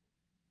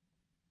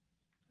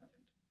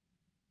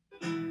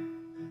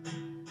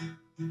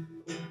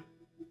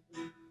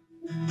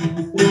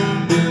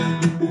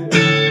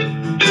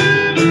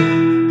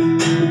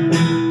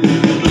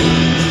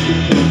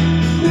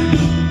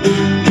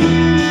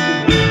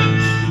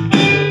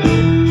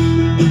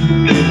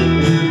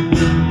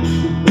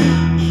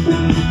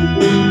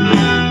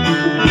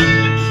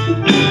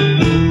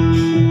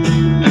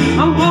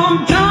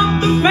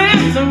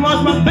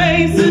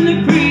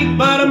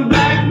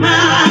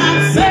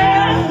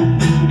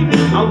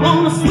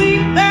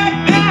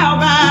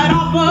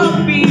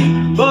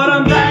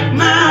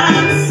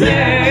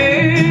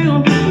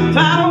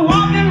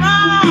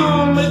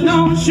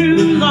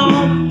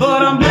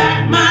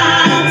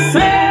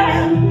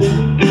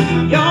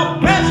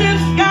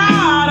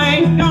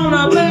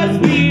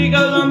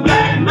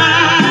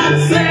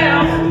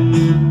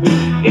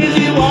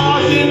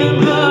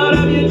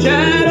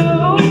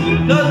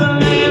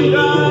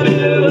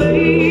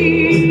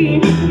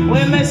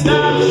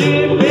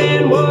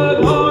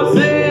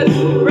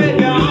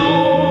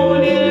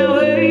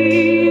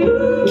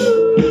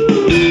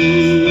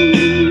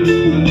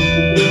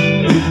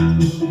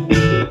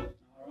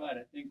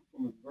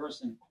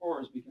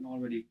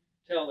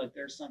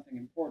 Something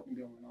important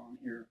going on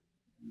here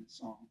in this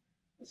song.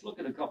 Let's look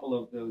at a couple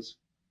of those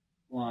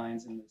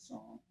lines in this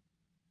song.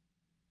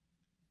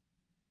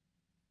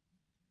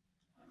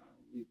 I'll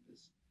leave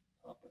this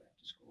up, but I have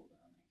to scroll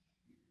down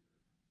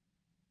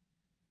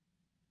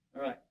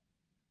here. All right.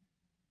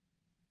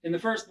 In the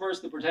first verse,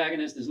 the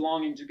protagonist is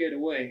longing to get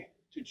away,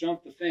 to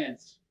jump the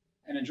fence,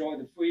 and enjoy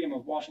the freedom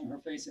of washing her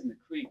face in the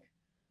creek,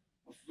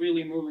 of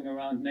freely moving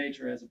around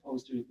nature as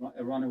opposed to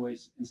a runaway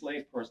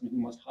enslaved person who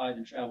must hide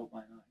and travel by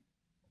night.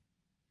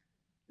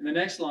 In the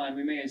next line,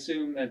 we may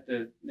assume that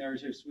the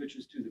narrative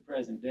switches to the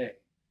present day.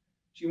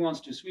 She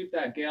wants to sweep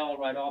that gal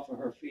right off of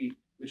her feet,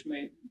 which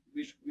we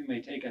may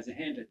take as a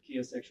hint at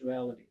Kia's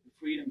sexuality, the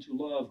freedom to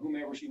love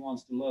whomever she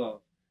wants to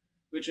love,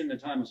 which in the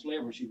time of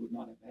slavery she would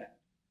not have had.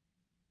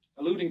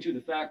 alluding to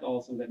the fact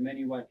also that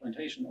many white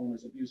plantation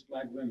owners abused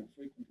black women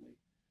frequently,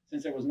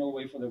 since there was no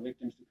way for their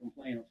victims to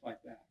complain or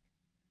fight back.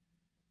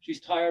 She's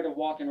tired of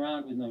walking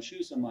around with no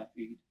shoes on my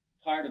feet,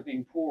 tired of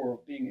being poor,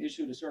 of being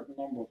issued a certain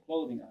number of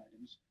clothing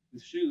items,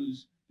 with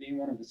shoes being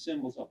one of the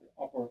symbols of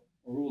the upper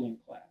or ruling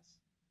class.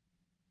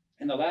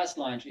 In the last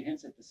line, she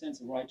hints at the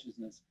sense of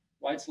righteousness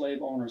white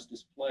slave owners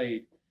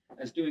displayed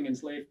as doing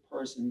enslaved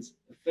persons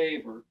a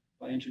favor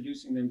by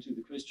introducing them to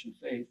the Christian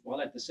faith, while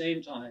at the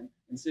same time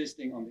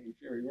insisting on the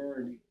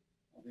inferiority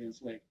of the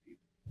enslaved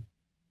people.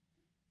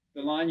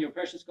 The line, "Your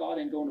precious God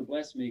ain't going to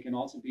bless me," can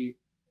also be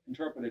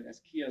interpreted as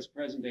Kia's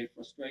present-day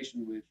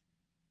frustration with,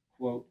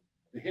 quote,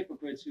 the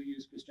hypocrites who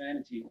use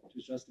Christianity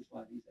to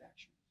justify these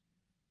actions.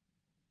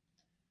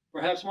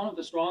 Perhaps one of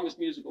the strongest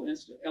musical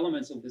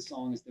elements of this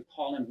song is the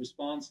call and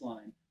response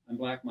line, "I'm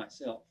black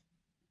myself."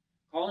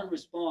 Call and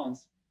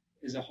response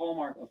is a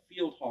hallmark of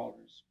field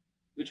hollers,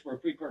 which were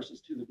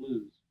precursors to the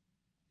blues.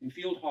 In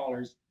field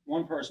hollers,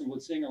 one person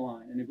would sing a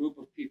line and a group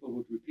of people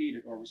would repeat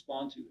it or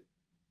respond to it.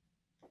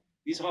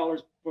 These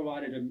hollers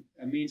provided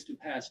a means to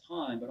pass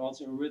time, but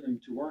also a rhythm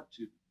to work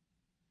to.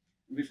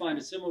 And we find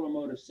a similar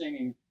mode of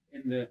singing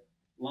in the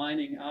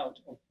lining out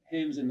of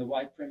hymns in the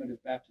white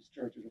primitive Baptist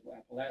churches of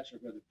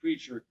Appalachia, where the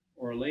preacher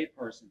or a lay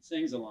person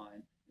sings a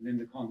line and then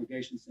the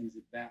congregation sings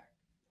it back.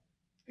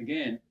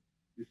 Again,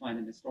 we find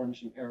an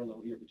astonishing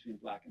parallel here between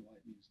black and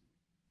white music.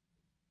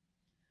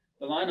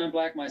 The line, "I'm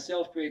black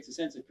myself," creates a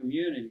sense of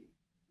community.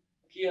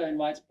 Kia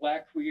invites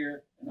black,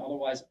 queer, and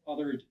otherwise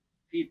othered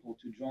people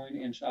to join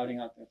in shouting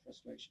out their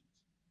frustrations.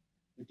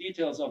 The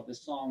details of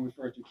this song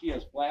refer to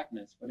Kia's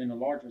blackness, but in a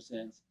larger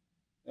sense,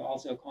 they're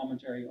also a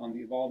commentary on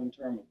the evolving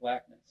term of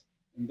blackness,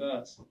 and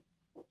thus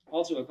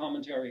also a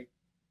commentary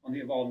on the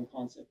evolving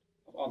concept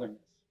of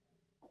otherness.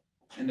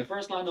 In the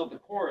first line of the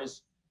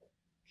chorus,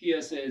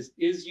 Kia says,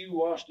 "Is you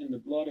washed in the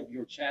blood of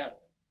your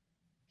chattel?"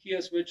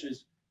 Kia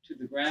switches to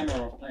the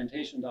grammar of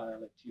plantation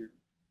dialect here.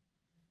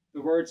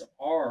 The words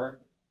are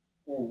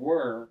or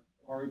were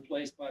are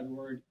replaced by the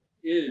word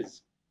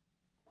is.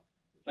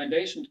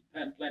 Plantation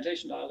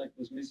dialect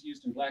was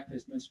misused in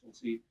blackface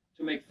minstrelsy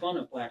to make fun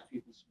of black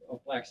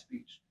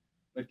speech,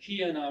 but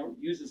Kia now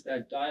uses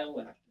that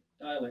dialect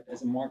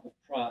as a mark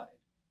of pride,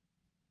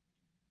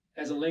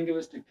 as a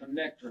linguistic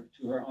connector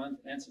to her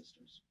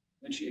ancestors,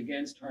 when she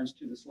again turns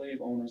to the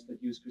slave owners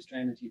that used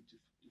Christianity to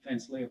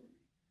defend slavery.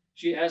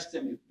 She asks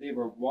them if they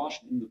were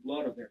washed in the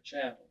blood of their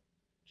chattel.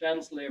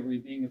 Chattel slavery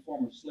being a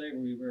form of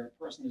slavery where a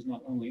person is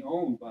not only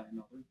owned by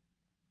another,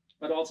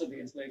 but also the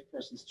enslaved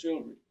person's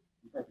children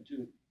in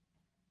perpetuity.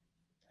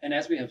 And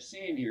as we have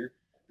seen here,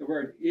 the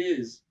word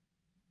is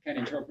can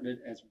interpret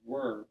it as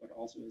were, but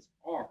also as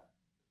are,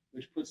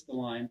 which puts the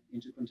line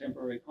into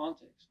contemporary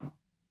context,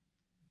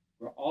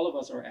 where all of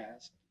us are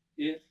asked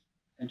if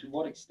and to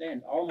what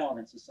extent our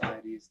modern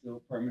society is still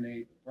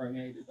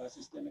permeated by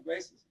systemic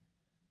racism.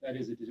 That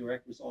is a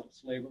direct result of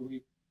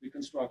slavery,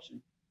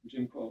 Reconstruction, and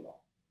Jim Crow law.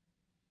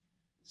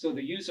 So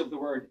the use of the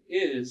word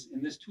is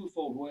in this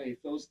twofold way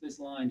throws this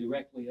line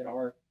directly at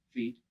our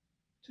feet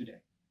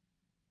today.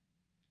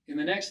 In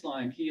the next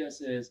line, Kia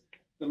says,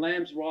 "The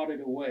lambs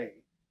rotted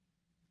away."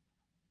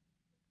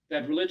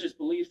 That religious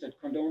belief that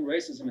condoned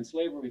racism and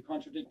slavery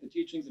contradict the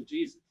teachings of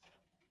Jesus.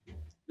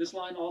 This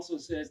line also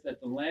says that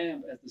the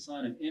lamb as the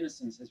sign of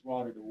innocence has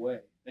rotted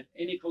away, that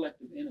any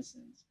collective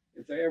innocence,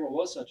 if there ever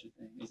was such a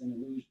thing, is an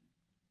illusion,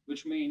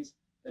 which means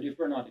that if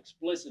we're not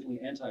explicitly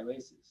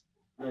anti-racist,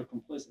 we're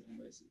complicit in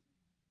racism.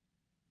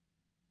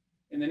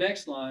 In the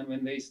next line,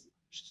 when they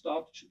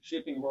stopped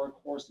shipping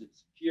work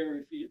horses,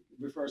 Kia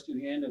refers to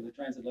the end of the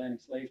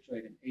transatlantic slave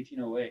trade in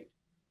 1808,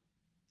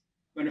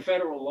 when a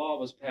federal law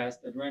was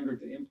passed that rendered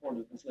the import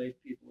of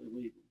enslaved people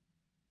illegal.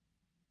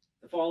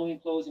 The following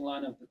closing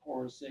line of the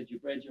chorus said, "You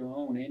bred your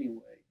own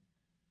anyway,"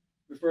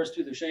 refers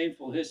to the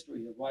shameful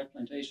history of white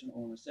plantation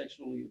owners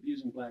sexually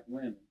abusing black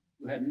women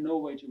who had no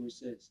way to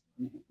resist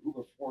and who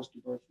were forced to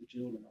birth the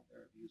children of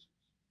their abusers.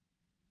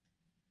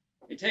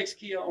 It takes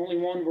Kia only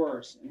one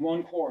verse and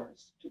one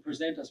chorus to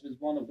present us with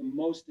one of the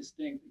most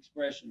distinct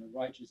expressions of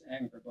righteous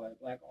anger by a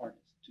black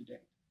artist to date.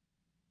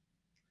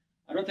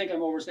 I don't think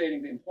I'm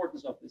overstating the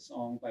importance of this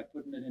song by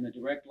putting it in a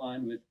direct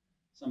line with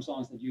some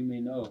songs that you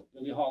may know: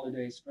 Billie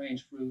Holiday's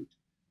 "Strange Fruit,"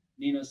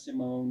 Nina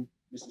Simone,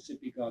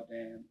 "Mississippi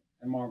Goddam,"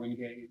 and Marvin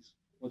Gaye's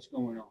 "What's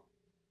Going On."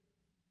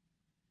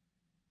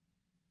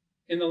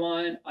 In the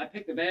line, "I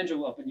picked the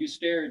banjo up and you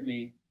stared at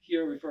me,"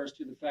 Kia refers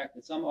to the fact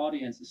that some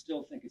audiences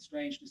still think it's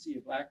strange to see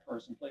a black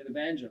person play the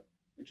banjo,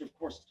 which of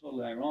course is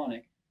totally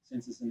ironic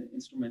since it's an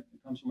instrument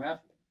that comes from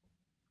Africa.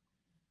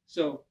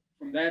 So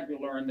from that we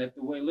learn that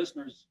the way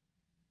listeners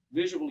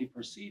visually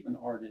perceive an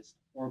artist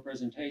or a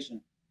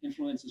presentation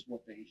influences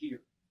what they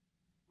hear.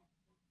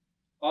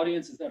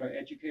 Audiences that are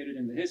educated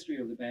in the history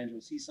of the banjo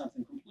see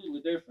something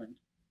completely different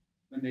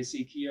when they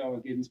see Kia or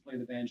Giddens play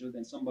the banjo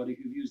than somebody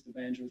who views the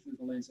banjo through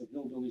the lens of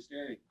hillbilly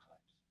stereotypes.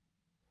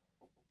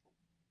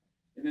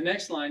 In the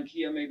next line,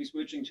 Kia may be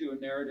switching to a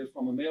narrative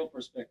from a male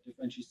perspective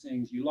when she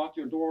sings, "You lock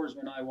your doors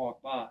when I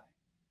walk by."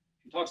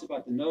 She talks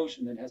about the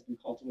notion that has been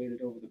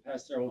cultivated over the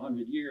past several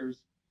hundred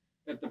years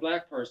that the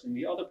black person,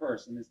 the other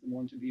person, is the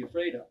one to be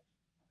afraid of,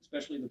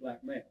 especially the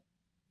black male.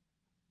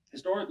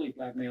 Historically,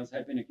 black males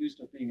had been accused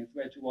of being a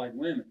threat to white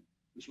women,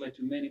 which led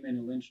to many, many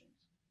lynchings,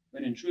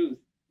 when in truth,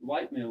 the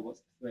white male was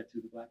the threat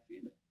to the black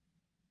female.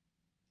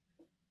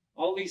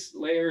 All these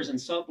layers and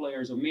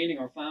sub-layers of meaning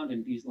are found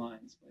in these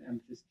lines by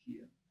Amethyst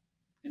Kia.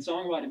 In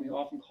songwriting, we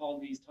often call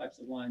these types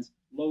of lines,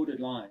 loaded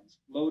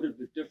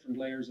with different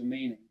layers of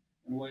meaning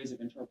and ways of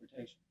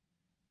interpretation.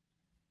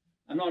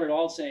 I'm not at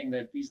all saying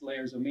that these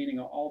layers of meaning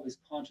are always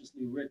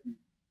consciously written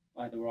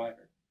by the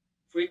writer.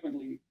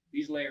 Frequently,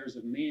 these layers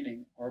of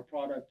meaning are a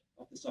product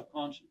of the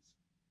subconscious,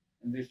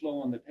 and they flow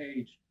on the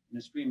page in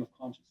a stream of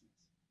consciousness.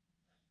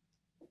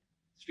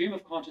 The stream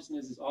of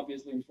consciousness is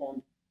obviously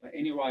informed by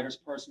any writer's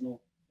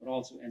personal but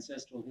also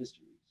ancestral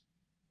histories.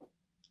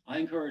 I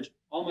encourage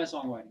all my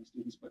songwriting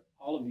students, but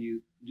all of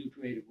you who do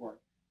creative work,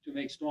 to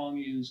make strong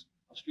use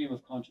of stream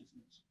of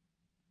consciousness.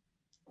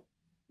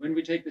 When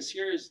we take this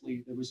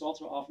seriously, the results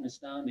are often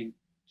astounding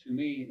to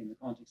me in the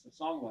context of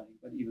songwriting,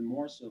 but even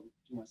more so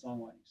to my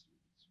songwriting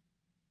students.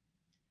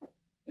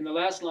 In the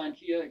last line,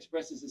 Kia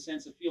expresses a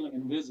sense of feeling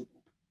invisible.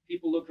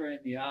 People look her in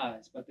the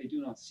eyes, but they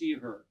do not see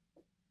her.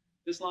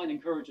 This line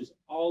encourages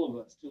all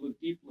of us to look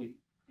deeply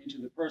into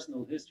the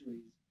personal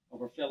histories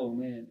of our fellow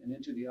men and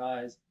into the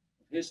eyes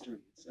of history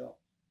itself,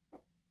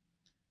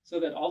 so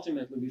that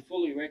ultimately we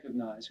fully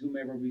recognize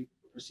whomever we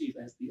perceive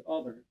as the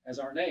other, as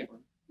our neighbor,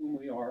 whom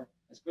we are,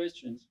 as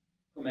Christians,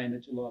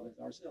 commanded to love as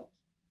ourselves.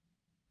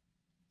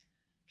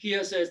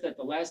 Kia says that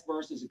the last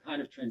verse is a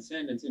kind of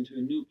transcendence into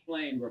a new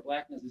plane where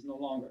blackness is no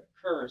longer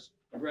a curse,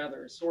 but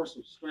rather a source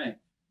of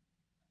strength.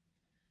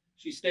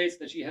 She states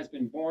that she has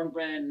been born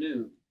brand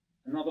new,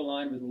 another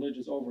line with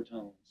religious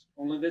overtones,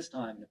 only this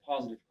time in a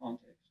positive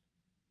context.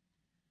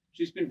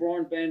 She's been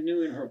born brand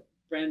new in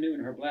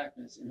her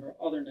blackness, in her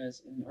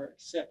otherness, in her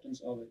acceptance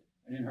of it,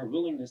 and in her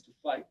willingness to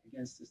fight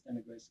against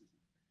systemic racism.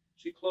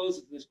 She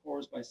closes this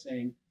chorus by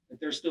saying that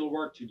there's still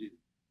work to do.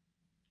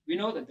 We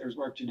know that there's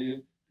work to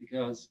do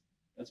because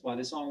that's why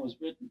this song was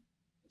written.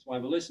 That's why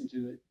we listen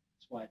to it.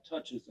 That's why it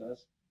touches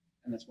us.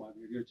 And that's why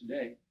we're here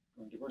today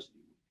on Diversity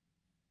Week.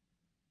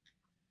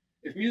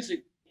 If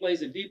music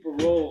plays a deeper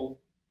role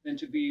than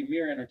to be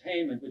mere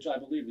entertainment, which I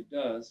believe it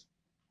does,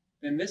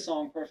 then this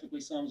song perfectly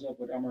sums up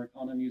what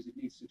Americana music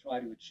needs to try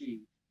to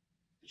achieve.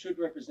 It should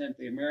represent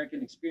the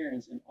American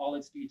experience in all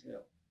its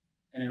detail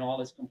and in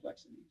all its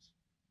complexities.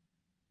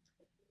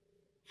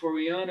 For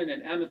Rhiannon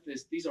and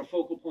Amethyst, these are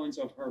focal points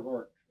of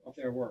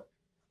their work,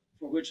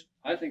 for which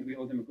I think we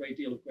owe them a great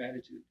deal of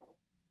gratitude.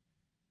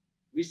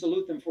 We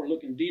salute them for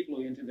looking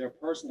deeply into their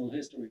personal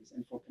histories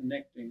and for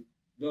connecting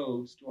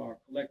those to our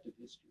collective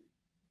history,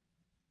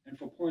 and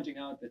for pointing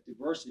out that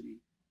diversity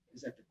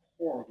is at the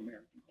core of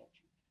American culture.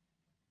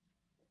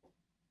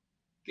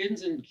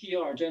 Giddens and Kia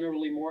are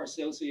generally more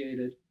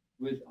associated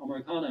with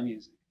Americana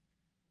music.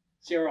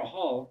 Sierra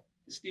Hull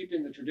is steeped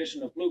in the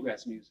tradition of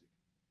bluegrass music.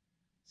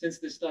 Since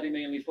this study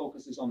mainly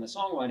focuses on the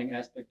songwriting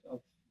aspect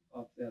of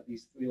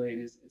these three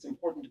ladies, it's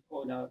important to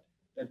point out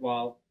that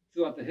while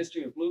throughout the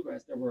history of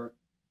bluegrass there were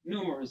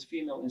numerous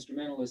female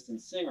instrumentalists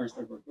and singers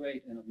that were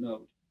great and of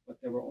note,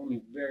 but there were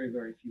only very,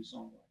 very few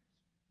songwriters.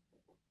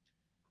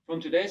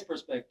 From today's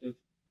perspective,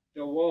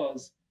 there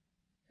was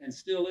and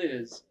still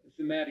is a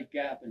thematic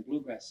gap in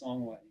bluegrass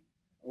songwriting,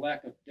 a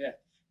lack of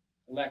depth,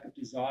 a lack of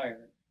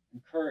desire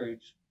and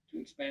courage to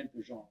expand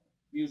the genre,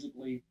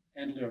 musically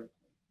and lyrically.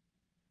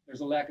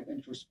 There's a lack of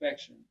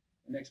introspection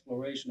and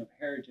exploration of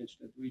heritage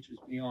that reaches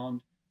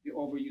beyond the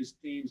overused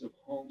themes of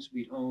home,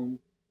 sweet home,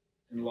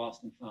 and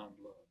lost and found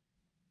love.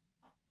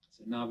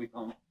 So now we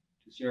come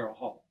to Sierra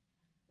Hull.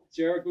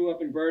 Sierra grew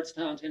up in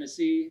Byrdstown,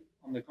 Tennessee,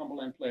 on the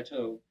Cumberland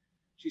Plateau.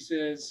 She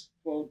says,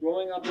 quote,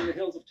 growing up in the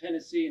hills of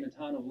Tennessee in a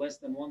town of less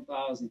than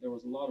 1,000, there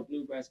was a lot of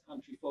bluegrass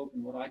country folk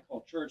and what I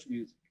call church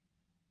music.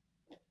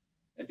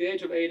 At the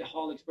age of 8,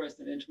 Hull expressed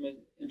an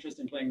interest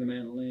in playing the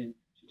mandolin.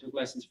 She took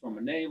lessons from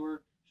a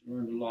neighbor. She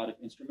learned a lot of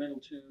instrumental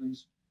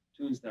tunes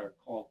that are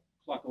called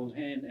Cluck Old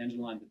Hen,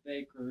 Angeline the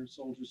Baker,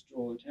 Soldier's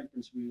Joy,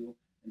 Temperance Wheel,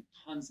 and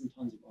tons of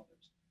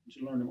others. And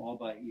she learned them all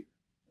by ear.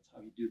 That's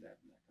how you do that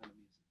in that kind of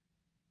music.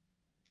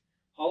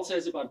 Hull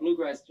says about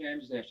bluegrass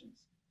jam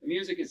sessions, the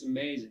music is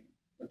amazing,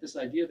 but this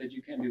idea that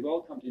you can be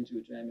welcomed into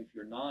a jam if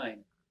you're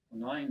 9 or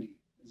 90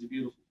 is a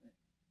beautiful thing.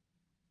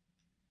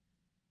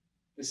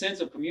 The sense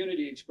of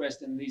community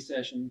expressed in these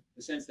sessions,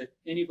 the sense that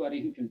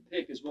anybody who can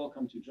pick is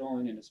welcome to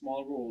join in a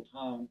small rural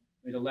town,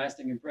 made a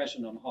lasting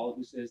impression on Hull,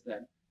 who says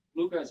that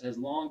bluegrass has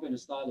long been a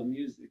style of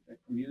music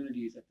that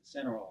community is at the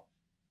center of,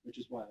 which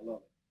is why I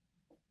love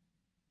it.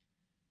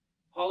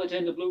 Hull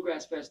attended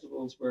bluegrass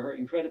festivals where her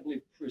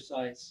incredibly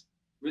precise,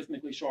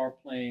 rhythmically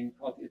sharp playing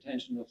caught the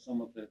attention of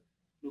some of the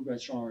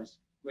bluegrass genre's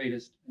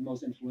greatest and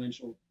most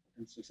influential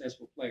and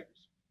successful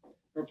players.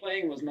 Her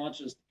playing was not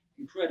just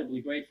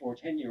incredibly great for a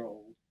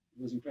 10-year-old,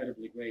 it was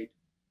incredibly great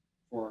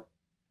for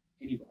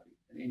anybody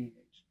at any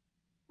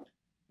age.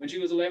 When she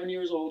was 11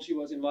 years old, she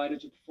was invited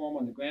to perform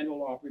on the Grand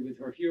Ole Opry with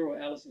her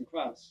hero, Alison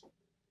Krauss,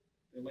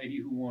 the lady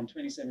who won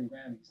 27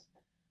 Grammys,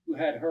 who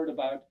had heard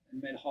about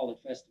and met Hull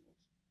at festivals.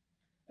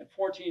 At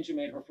 14, she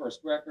made her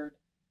first record,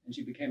 and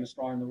she became a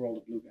star in the world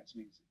of bluegrass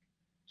music.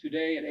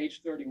 Today, at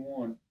age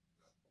 31,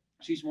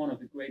 she's one of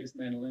the greatest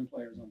mandolin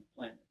players on the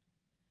planet.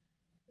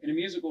 In a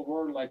musical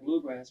world like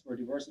bluegrass, where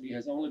diversity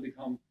has only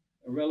become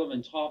a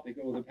relevant topic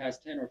over the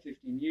past 10 or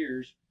 15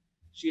 years,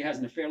 she has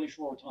in a fairly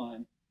short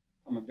time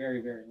come a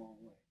very, very long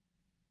way.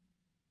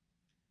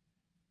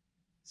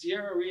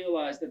 Sierra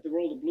realized that the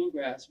world of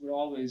bluegrass would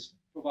always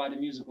provide a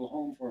musical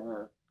home for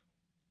her,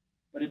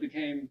 but it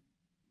became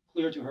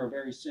clear to her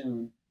very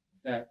soon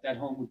that that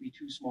home would be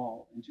too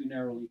small and too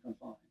narrowly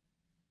confined.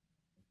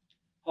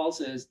 Hall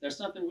says, there's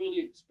something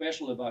really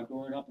special about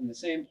growing up in the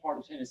same part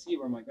of Tennessee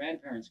where my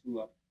grandparents grew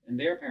up and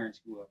their parents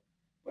grew up,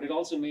 but it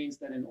also means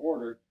that in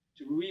order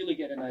to really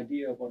get an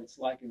idea of what it's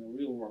like in the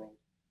real world,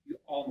 you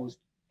almost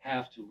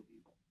have to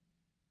leave.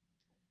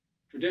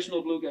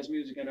 Traditional bluegrass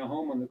music and a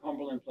home on the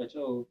Cumberland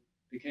Plateau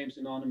became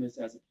synonymous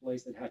as a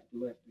place that had to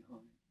be left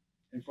behind.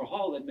 And for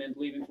Hall, that meant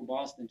leaving for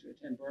Boston to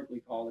attend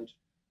Berkeley College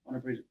on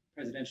a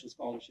presidential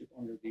scholarship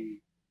under the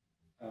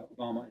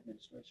Obama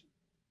administration.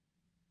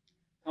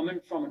 Coming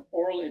from an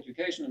oral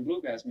education in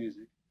bluegrass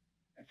music,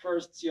 at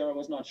first Sierra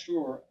was not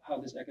sure how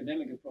this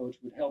academic approach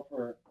would help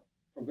her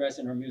progress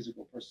in her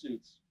musical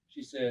pursuits.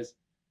 She says,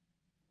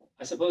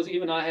 I suppose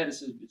even I had a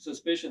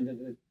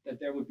suspicion that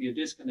there would be a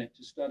disconnect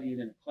to study it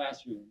in a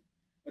classroom.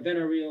 But then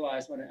I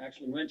realized when I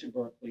actually went to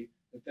Berkeley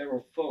that there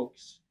were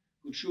folks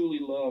who truly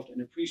loved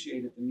and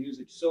appreciated the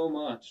music so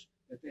much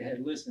that they had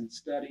listened,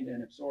 studied,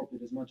 and absorbed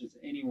it as much as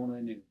anyone I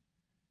knew,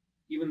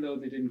 even though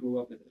they didn't grow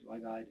up with it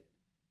like I did.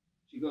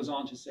 She goes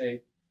on to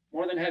say,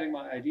 more than having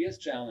my ideas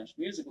challenged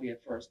musically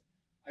at first,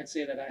 I'd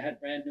say that I had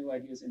brand new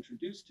ideas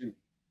introduced to me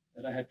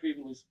that I had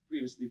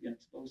previously been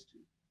exposed to,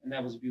 and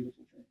that was a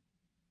beautiful thing.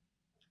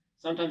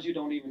 Sometimes you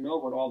don't even know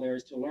what all there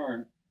is to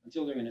learn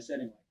until they're in a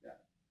setting like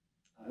that.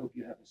 I hope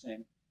you have the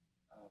same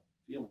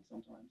feeling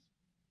sometimes,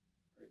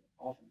 very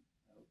often,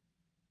 I hope.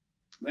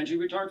 When she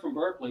returned from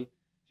Berkeley,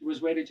 she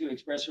was ready to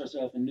express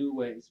herself in new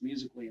ways,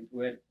 musically and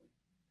poetically.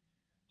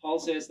 Hall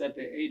says that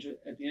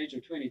at the age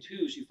of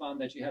 22, she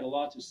found that she had a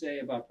lot to say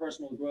about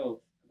personal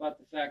growth, about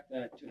the fact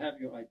that to have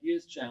your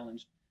ideas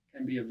challenged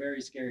can be a very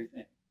scary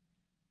thing.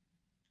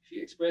 She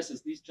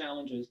expresses these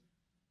challenges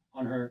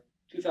on her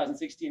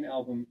 2016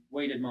 album,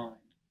 Weighted Mind.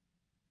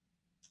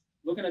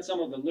 Looking at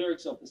some of the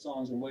lyrics of the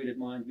songs in Weighted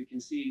Mind, we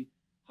can see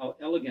how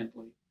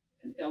elegantly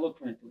and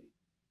eloquently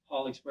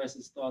Hall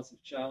expresses thoughts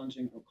of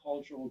challenging her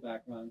cultural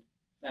background,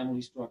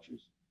 family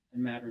structures,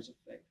 and matters of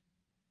faith.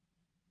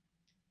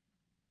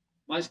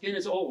 My skin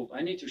is old.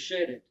 I need to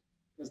shed it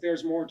because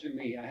there's more to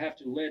me. I have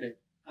to let it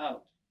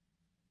out.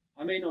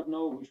 I may not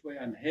know which way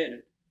I'm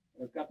headed,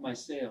 but I've got my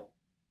sail.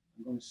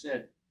 I'm going to set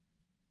it.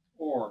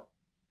 Or,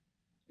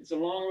 it's a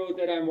long road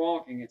that I'm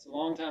walking. It's a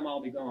long time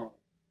I'll be gone.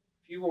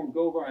 If you won't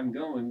go where I'm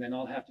going, then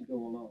I'll have to go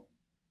alone.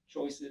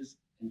 Choices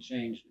and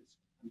changes.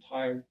 I'm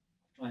tired of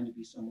trying to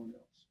be someone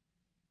else.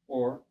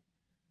 Or,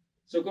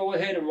 so go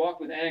ahead and walk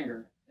with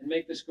anger and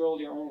make this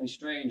girl your only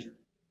stranger.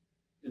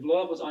 If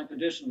love was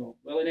unconditional,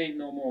 well, it ain't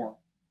no more.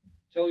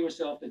 Tell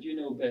yourself that you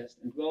know best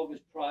and dwell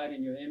with pride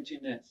in your empty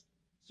nest.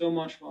 So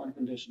much for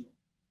unconditional.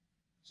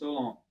 So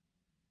long.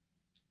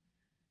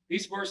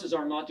 These verses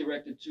are not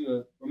directed to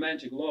a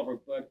romantic lover,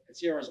 but at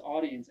Sierra's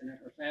audience and at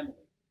her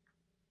family.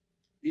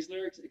 These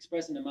lyrics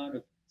express an amount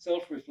of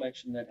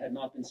self-reflection that had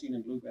not been seen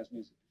in bluegrass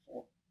music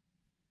before.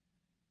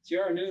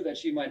 Sierra knew that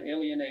she might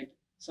alienate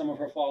some of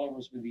her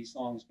followers with these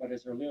songs, but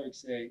as her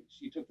lyrics say,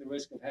 she took the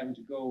risk of having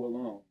to go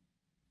alone.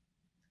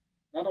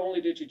 Not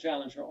only did she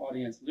challenge her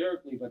audience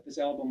lyrically, but this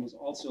album was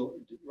also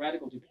a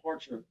radical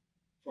departure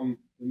from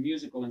the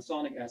musical and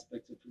sonic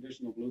aspects of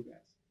traditional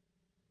bluegrass.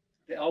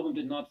 The album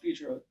did not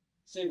feature a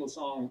single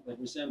song that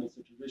resembles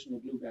the traditional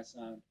bluegrass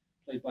sound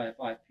played by a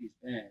five-piece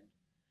band.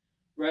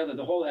 Rather,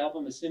 the whole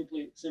album is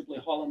simply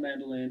Holland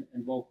mandolin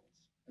and vocals,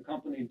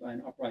 accompanied by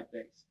an upright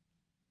bass.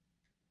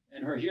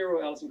 And her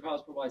hero, Alison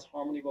Krauss, provides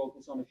harmony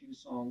vocals on a few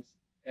songs,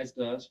 as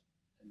does,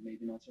 and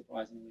maybe not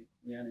surprisingly,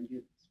 Rhiannon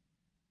Giddens.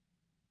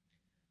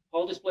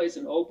 Hall displays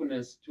an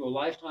openness to a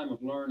lifetime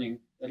of learning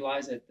that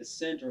lies at the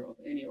center of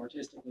any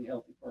artistically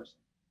healthy person.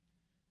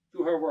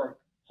 Through her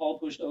work, Hall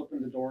pushed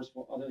open the doors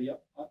for other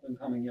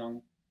up-and-coming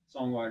young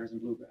songwriters in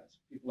bluegrass,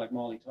 people like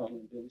Molly Tuttle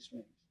and Billy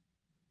Strings.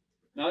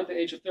 Now at the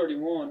age of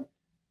 31,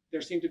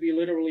 there seem to be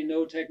literally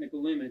no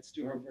technical limits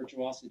to her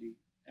virtuosity,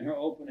 and her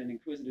open and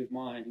inquisitive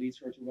mind leads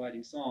her to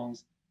writing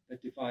songs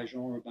that defy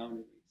genre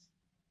boundaries.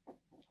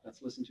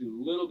 Let's listen to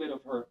a little bit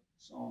of her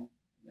song,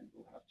 and then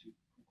we'll have to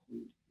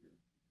conclude here.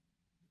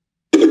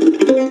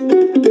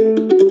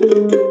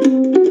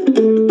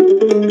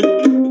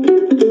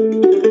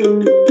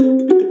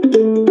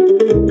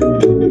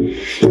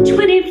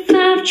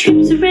 25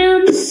 trips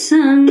around the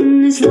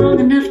sun is long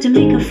enough to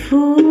make a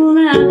fool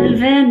out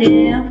of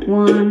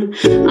anyone.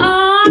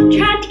 Oh, I've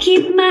tried to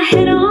keep my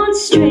head on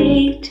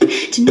straight,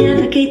 to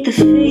navigate the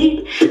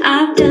fate.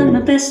 I've done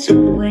my best to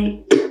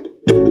wait, but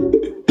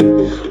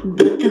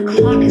the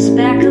clock is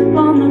back up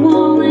on the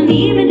wall, and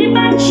even if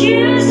I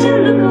choose to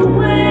look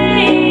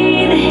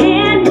away, the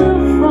hand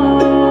will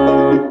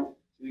fall.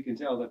 So you can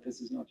tell that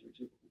this is not your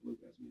typical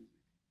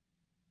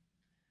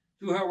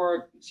Through her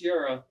work,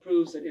 Sierra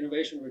proves that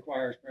innovation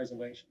requires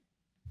preservation.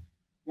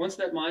 Once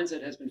that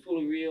mindset has been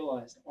fully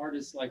realized,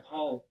 artists like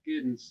Hull,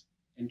 Giddens,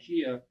 and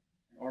Kia,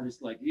 and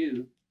artists like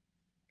you,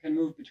 can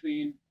move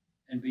between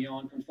and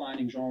beyond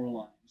confining genre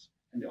lines,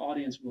 and the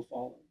audience will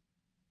follow.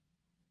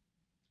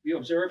 We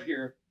observe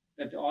here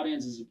that the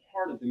audience is a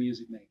part of the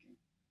music making.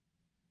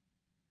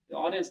 The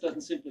audience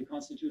doesn't simply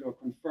constitute or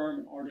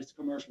confirm an artist's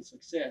commercial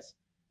success,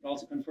 it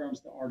also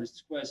confirms the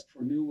artist's quest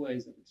for new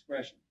ways of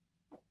expression.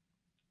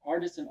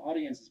 Artists and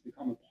audiences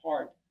become a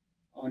part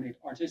of an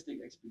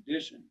artistic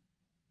expedition,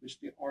 with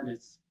the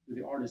artists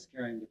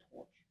carrying the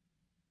torch.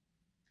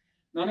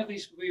 None of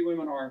these three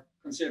women are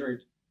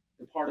considered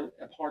a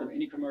part of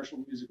any commercial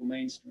musical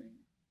mainstream,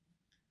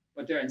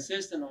 but their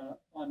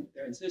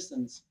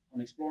insistence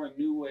on exploring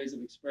new ways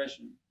of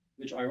expression,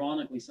 which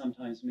ironically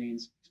sometimes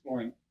means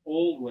exploring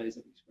old ways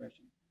of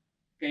expression,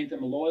 gained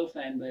them a loyal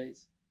fan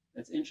base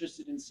that's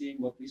interested in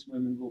seeing what these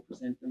women will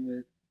present them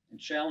with and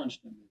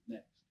challenge them with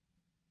next.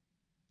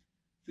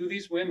 Through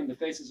these women, the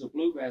faces of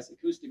bluegrass,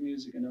 acoustic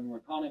music, and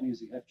Americana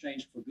music have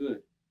changed for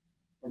good.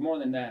 But more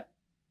than that,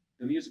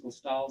 the musical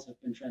styles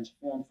have been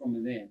transformed from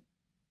within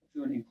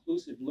through an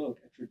inclusive look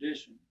at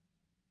tradition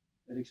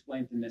that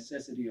explains the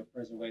necessity of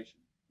preservation.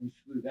 And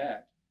through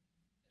that,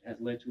 it has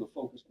led to a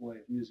focused way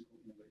of musical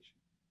innovation.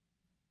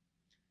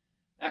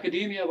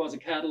 Academia was a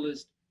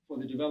catalyst for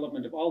the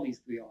development of all these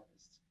three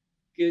artists.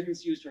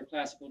 Giddens used her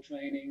classical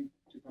training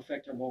to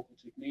perfect her vocal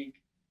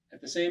technique. At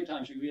the same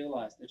time, she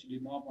realized that she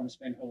did not want to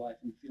spend her life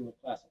in the field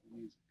of classical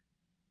music.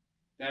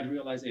 That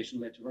realization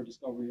led to her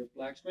discovery of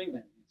black string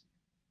band music.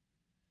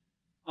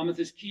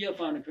 Amethyst Kia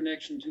found a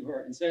connection to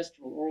her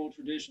ancestral oral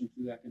tradition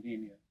through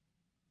academia.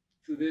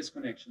 Through this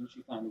connection,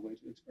 she found a way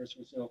to express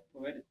herself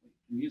poetically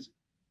in music.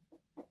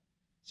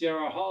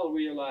 Sierra Hull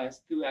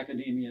realized through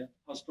academia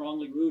how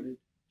strongly rooted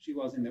she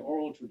was in the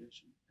oral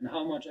tradition and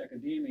how much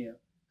academia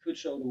could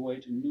show the way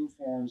to new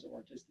forms of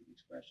artistic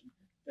expression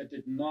that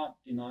did not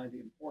deny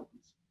the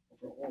importance of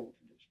her oral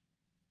tradition.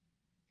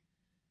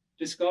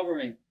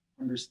 Discovering,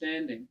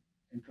 understanding,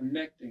 and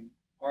connecting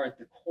are at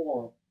the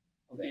core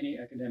of any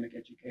academic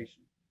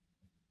education.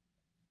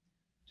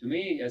 To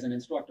me, as an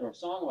instructor of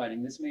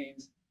songwriting, this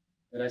means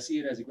that I see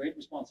it as a great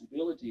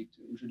responsibility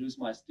to introduce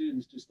my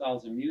students to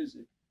styles of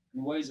music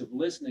and ways of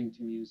listening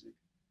to music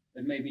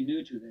that may be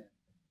new to them.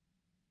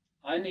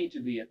 I need to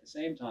be, at the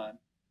same time,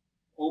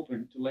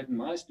 open to letting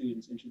my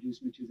students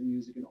introduce me to the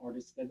music and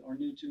artists that are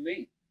new to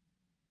me.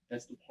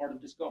 That's the part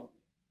of discovery.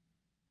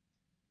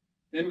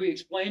 Then we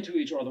explain to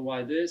each other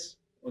why this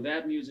or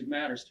that music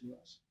matters to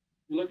us.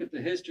 We look at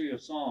the history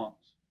of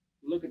songs.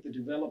 We look at the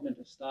development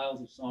of styles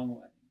of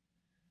songwriting.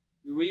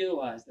 We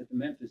realize that the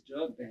Memphis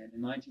Jug Band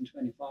in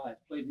 1925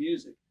 played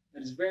music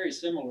that is very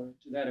similar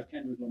to that of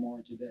Kendrick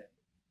Lamar today.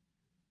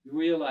 We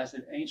realize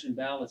that ancient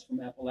ballads from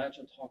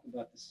Appalachia talk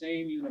about the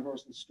same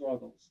universal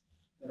struggles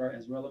that are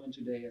as relevant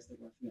today as they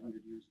were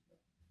 300 years ago.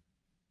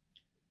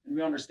 And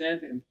we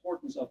understand the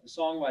importance of the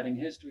songwriting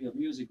history of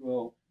music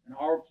row and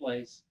our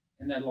place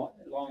in that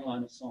long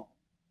line of song.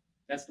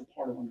 That's the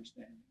part of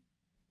understanding.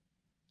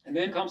 And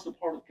then comes the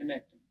part of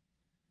connecting.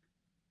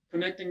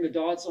 Connecting the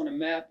dots on a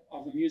map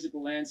of a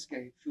musical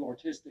landscape through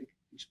artistic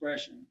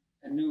expression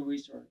and new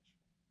research.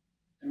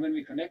 And when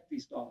we connect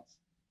these dots,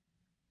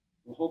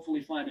 we'll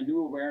hopefully find a new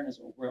awareness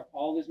of where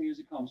all this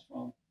music comes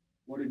from,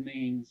 what it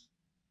means,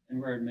 and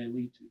where it may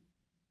lead to.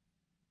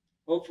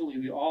 Hopefully,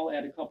 we all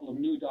add a couple of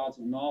new dots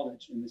of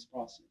knowledge in this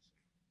process.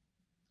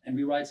 And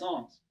we write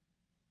songs.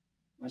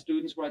 My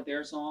students write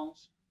their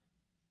songs,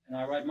 and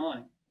I write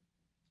mine.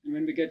 And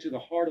when we get to the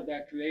heart of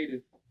that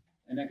creative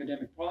and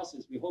academic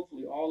process, we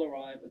hopefully all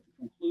arrive at the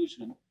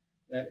conclusion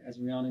that, as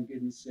Rhiannon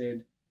Giddens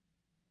said,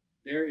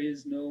 there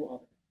is no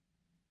other.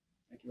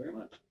 Thank you very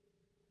much.